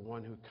is the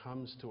one who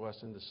comes to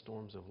us in the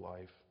storms of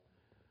life,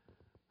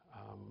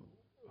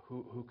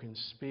 who can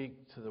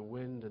speak to the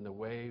wind and the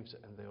waves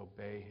and they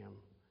obey him.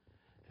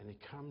 And he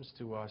comes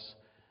to us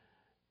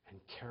and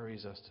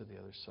carries us to the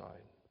other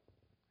side.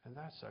 And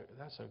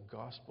that's a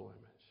gospel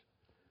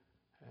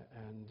image.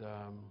 And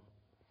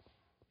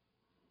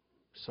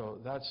so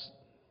that's,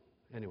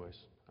 anyways,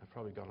 I've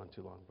probably gone on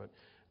too long,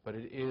 but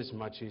it is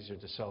much easier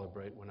to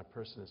celebrate when a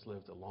person has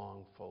lived a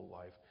long, full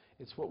life.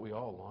 It's what we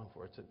all long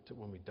for,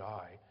 when we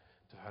die,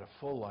 to have a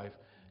full life,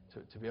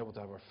 to be able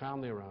to have our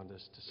family around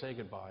us, to say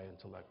goodbye and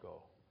to let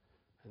go.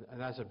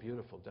 And that's a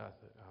beautiful death,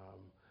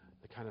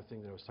 the kind of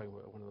thing that I was talking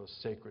about, one of those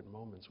sacred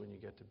moments when you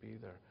get to be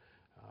there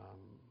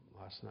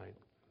last night.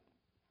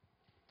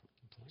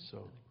 Okay, So,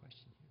 another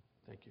question here.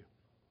 thank you.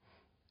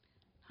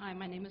 Hi,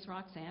 my name is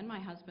Roxanne. My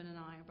husband and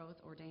I are both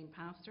ordained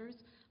pastors.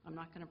 I'm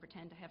not going to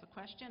pretend to have a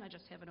question. I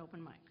just have an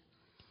open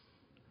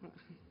mic.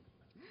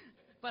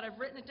 But I've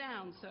written it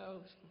down,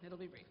 so it'll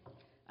be brief.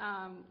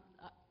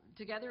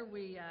 Together,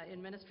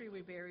 in ministry,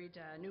 we buried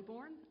a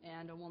newborn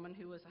and a woman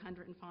who was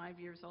 105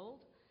 years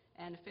old,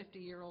 and a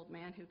 50-year-old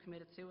man who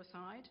committed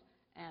suicide,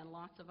 and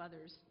lots of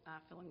others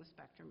filling the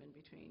spectrum in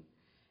between.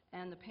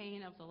 And the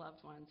pain of the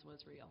loved ones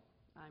was real.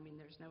 I mean,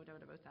 there's no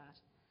doubt about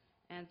that.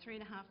 And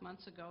 3.5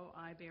 months ago,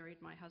 I buried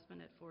my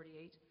husband at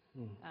 48,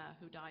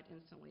 who died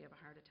instantly of a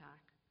heart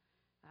attack,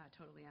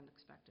 totally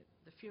unexpected.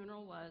 The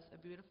funeral was a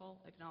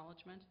beautiful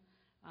acknowledgement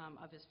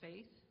of his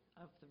faith,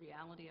 of the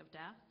reality of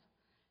death,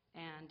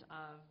 and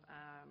of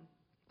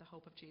the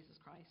hope of Jesus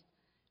Christ.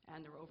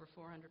 And there were over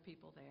 400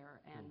 people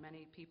there, and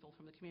many people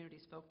from the community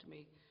spoke to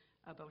me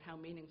about how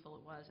meaningful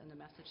it was and the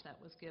message that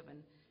was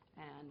given.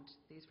 And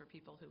these were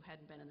people who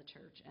hadn't been in the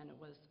church, and it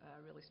was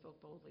really spoke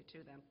boldly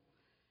to them.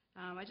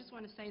 I just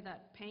want to say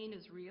that pain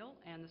is real,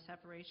 and the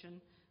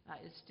separation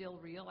is still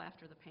real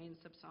after the pain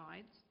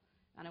subsides.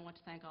 And I want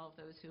to thank all of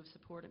those who have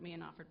supported me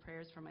and offered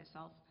prayers for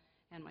myself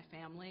and my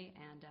family,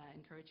 and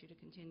encourage you to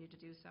continue to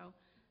do so,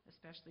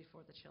 especially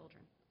for the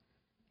children.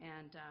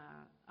 And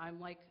I'm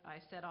like I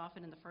said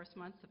often in the first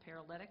month, the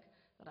paralytic,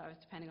 that I was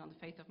depending on the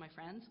faith of my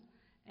friends,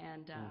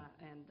 and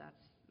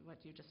that's what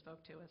you just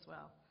spoke to as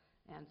well.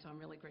 And so I'm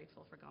really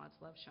grateful for God's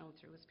love shown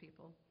through his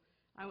people.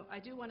 I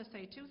do want to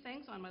say two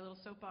things on my little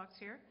soapbox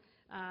here.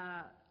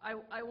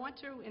 I want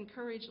to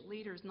encourage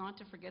leaders not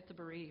to forget the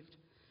bereaved.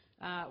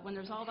 When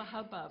there's all the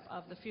hubbub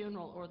of the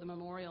funeral or the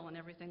memorial and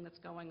everything that's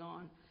going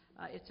on,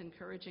 it's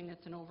encouraging.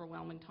 It's an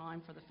overwhelming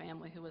time for the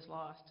family who is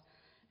lost.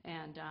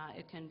 And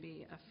it can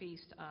be a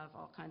feast of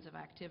all kinds of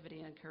activity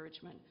and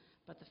encouragement,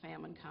 but the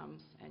famine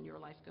comes and your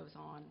life goes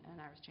on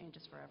and ours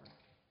changes forever.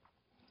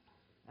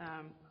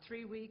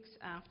 3 weeks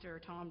after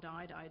Tom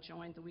died, I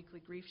joined the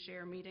weekly Grief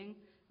Share meeting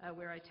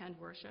where I attend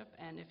worship,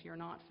 and if you're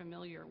not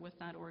familiar with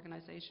that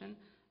organization,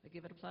 I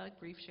give it a plug,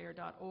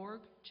 griefshare.org.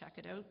 Check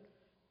it out.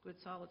 Good,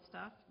 solid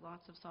stuff.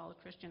 Lots of solid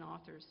Christian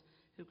authors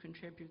who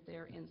contribute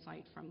their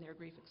insight from their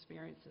grief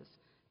experiences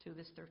to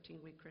this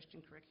 13-week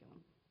Christian curriculum.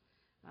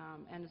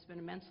 And it's been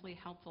immensely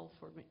helpful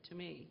to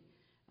me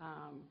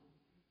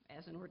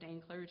as an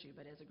ordained clergy,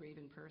 but as a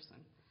grieving person.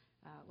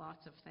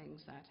 Lots of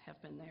things that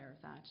have been there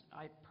that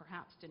I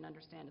perhaps didn't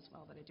understand as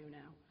well that I do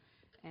now.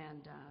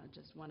 And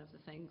just one of the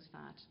things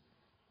that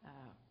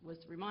was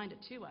reminded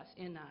to us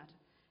in that,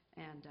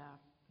 and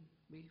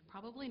we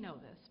probably know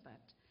this,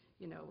 but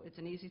you know, it's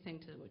an easy thing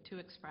to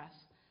express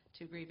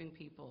to grieving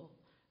people.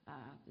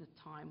 The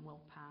time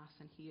will pass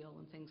and heal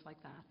and things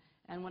like that.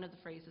 And one of the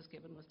phrases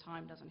given was,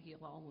 time doesn't heal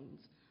all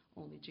wounds,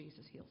 only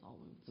Jesus heals all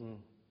wounds.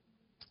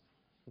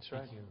 That's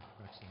right. Thank you,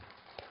 Roxanne.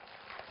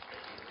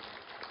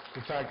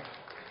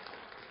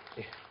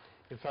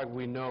 In fact,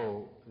 we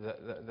know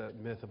that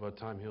myth about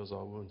time heals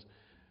all wounds.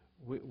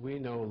 We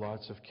know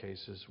lots of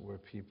cases where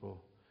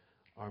people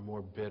are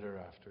more bitter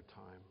after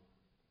time.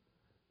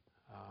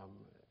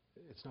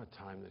 It's not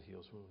time that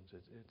heals wounds.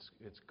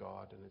 It's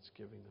God, and it's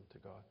giving them to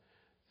God.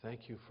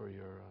 Thank you for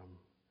your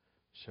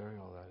sharing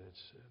all that.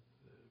 It's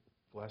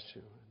bless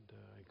you, and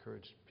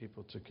encourage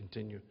people to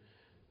continue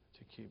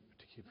to keep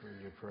her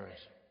in your prayers.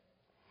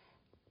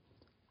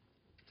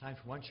 Time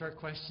for one short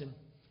question.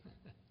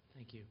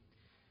 Thank you.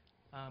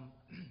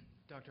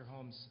 Dr.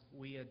 Holmes,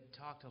 we had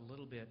talked a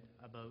little bit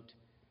about,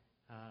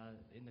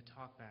 in the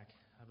talkback,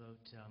 about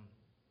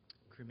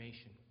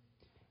cremation.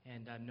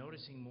 And I'm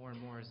noticing more and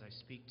more as I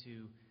speak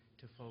to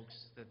folks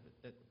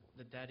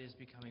that is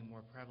becoming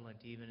more prevalent,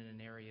 even in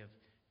an area of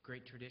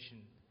great tradition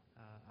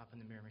up in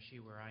the Miramichi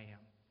where I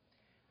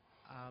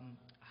am.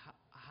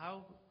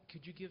 How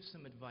could you give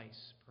some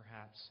advice,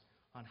 perhaps,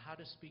 on how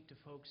to speak to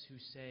folks who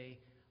say,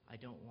 I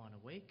don't want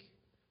a wake,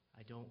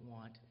 I don't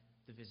want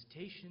the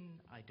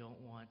visitation, I don't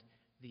want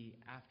the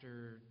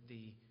after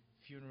the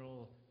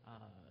funeral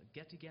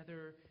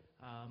get-together,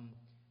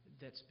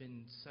 that's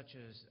been such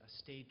a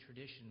staid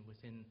tradition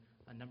within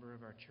a number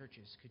of our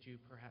churches. Could you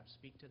perhaps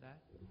speak to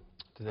that?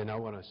 Do they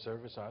not want a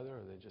service either,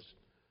 or they just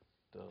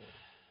don't?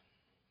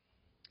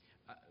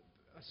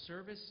 A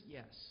service,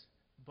 yes,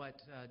 but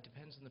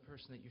depends on the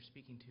person that you're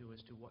speaking to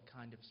as to what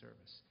kind of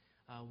service.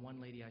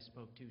 One lady I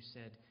spoke to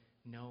said,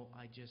 no,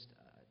 I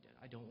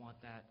don't want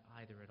that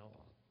either at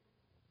all.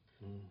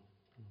 Mm-hmm.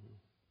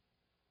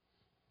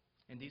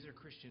 And these are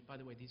Christian, by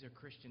the way, these are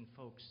Christian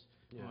folks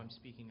who I'm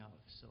speaking of,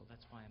 so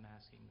that's why I'm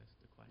asking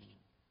the question.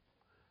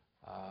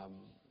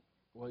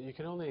 Well, you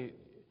can only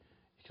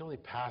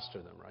pastor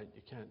them, right?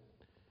 You can't,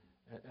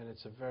 and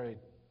it's a very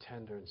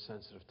tender and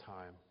sensitive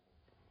time.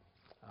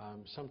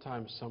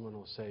 Sometimes someone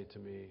will say to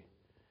me,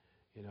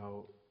 you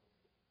know,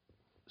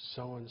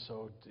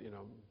 so-and-so, you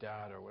know,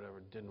 dad or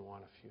whatever, didn't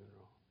want a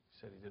funeral. He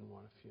said he didn't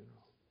want a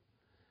funeral.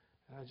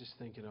 And I just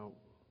think, you know,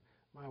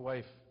 my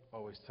wife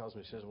always tells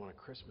me she doesn't want a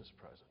Christmas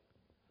present.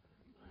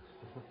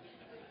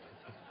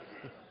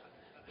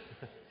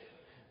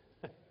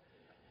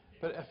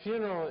 But a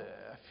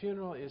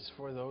funeral is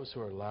for those who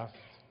are left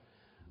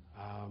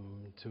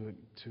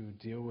to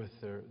deal with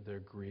their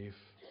grief.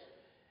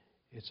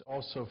 It's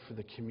also for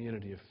the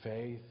community of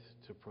faith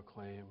to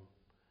proclaim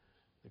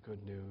the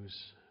good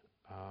news,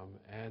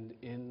 and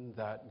in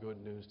that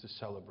good news to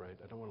celebrate.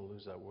 I don't want to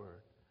lose that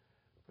word,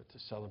 but to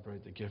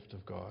celebrate the gift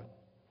of God,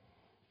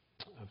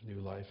 of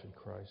new life in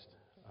Christ.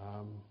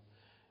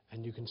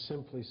 And you can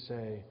simply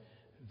say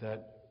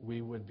that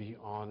we would be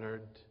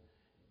honored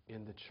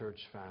in the church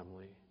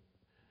family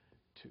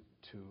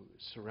to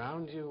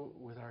surround you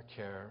with our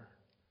care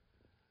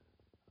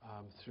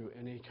through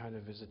any kind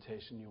of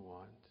visitation you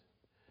want.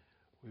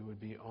 We would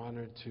be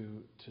honored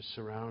to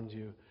surround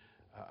you,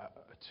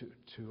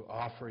 to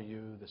offer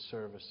you the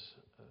service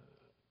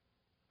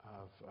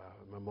of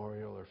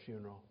memorial or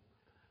funeral,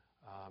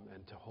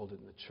 and to hold it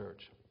in the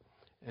church.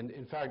 And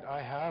in fact,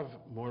 I have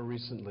more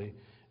recently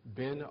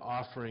been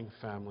offering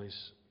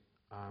families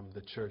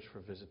the church for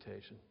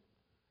visitation.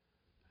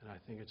 And I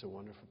think it's a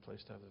wonderful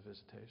place to have the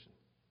visitation.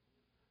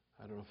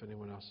 I don't know if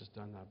anyone else has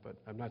done that, but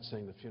I'm not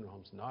saying the funeral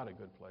home's not a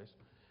good place,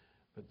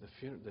 but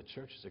the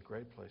church is a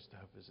great place to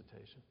have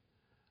visitation,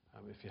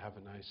 if you have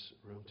a nice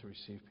room to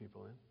receive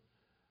people in.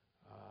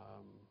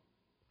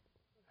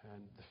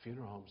 And the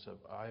funeral homes,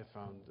 I have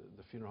found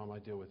the funeral home I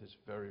deal with is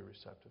very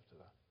receptive to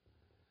that.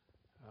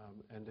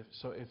 And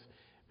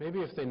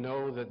maybe if they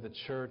know that the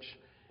church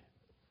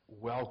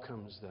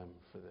welcomes them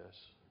for this,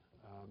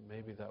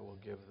 maybe that will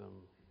give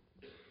them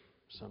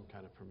some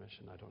kind of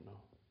permission. I don't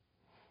know.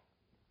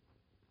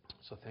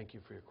 So thank you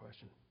for your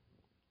question.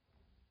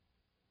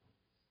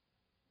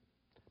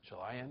 Shall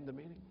I end the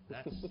meeting?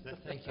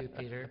 Thank you,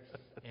 Peter.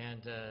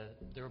 And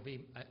there will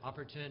be an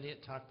opportunity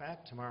at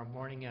Talkback tomorrow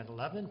morning at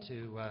 11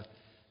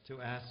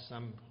 to ask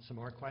some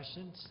more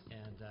questions,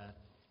 and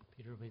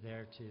Peter will be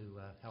there to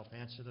help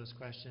answer those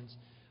questions.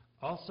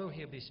 Also,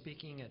 he'll be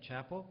speaking at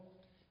chapel,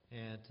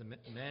 at the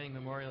Manning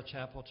Memorial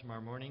Chapel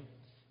tomorrow morning.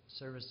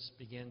 Service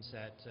begins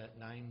at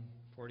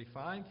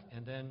 9:45,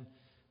 and then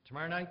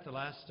tomorrow night, the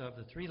last of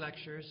the 3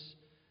 lectures,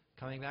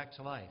 Coming Back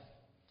to Life.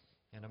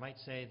 And I might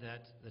say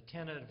that the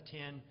 10 out of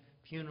 10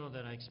 funeral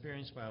that I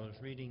experienced while I was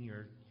reading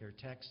your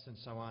text and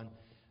so on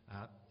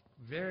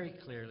very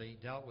clearly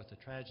dealt with the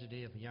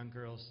tragedy of a young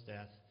girl's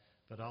death,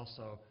 but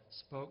also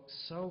spoke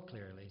so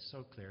clearly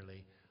of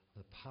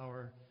the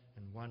power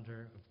and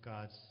wonder of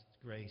God's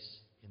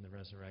grace in the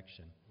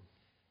resurrection.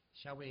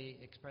 Shall we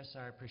express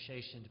our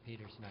appreciation to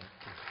Peter tonight,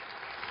 please?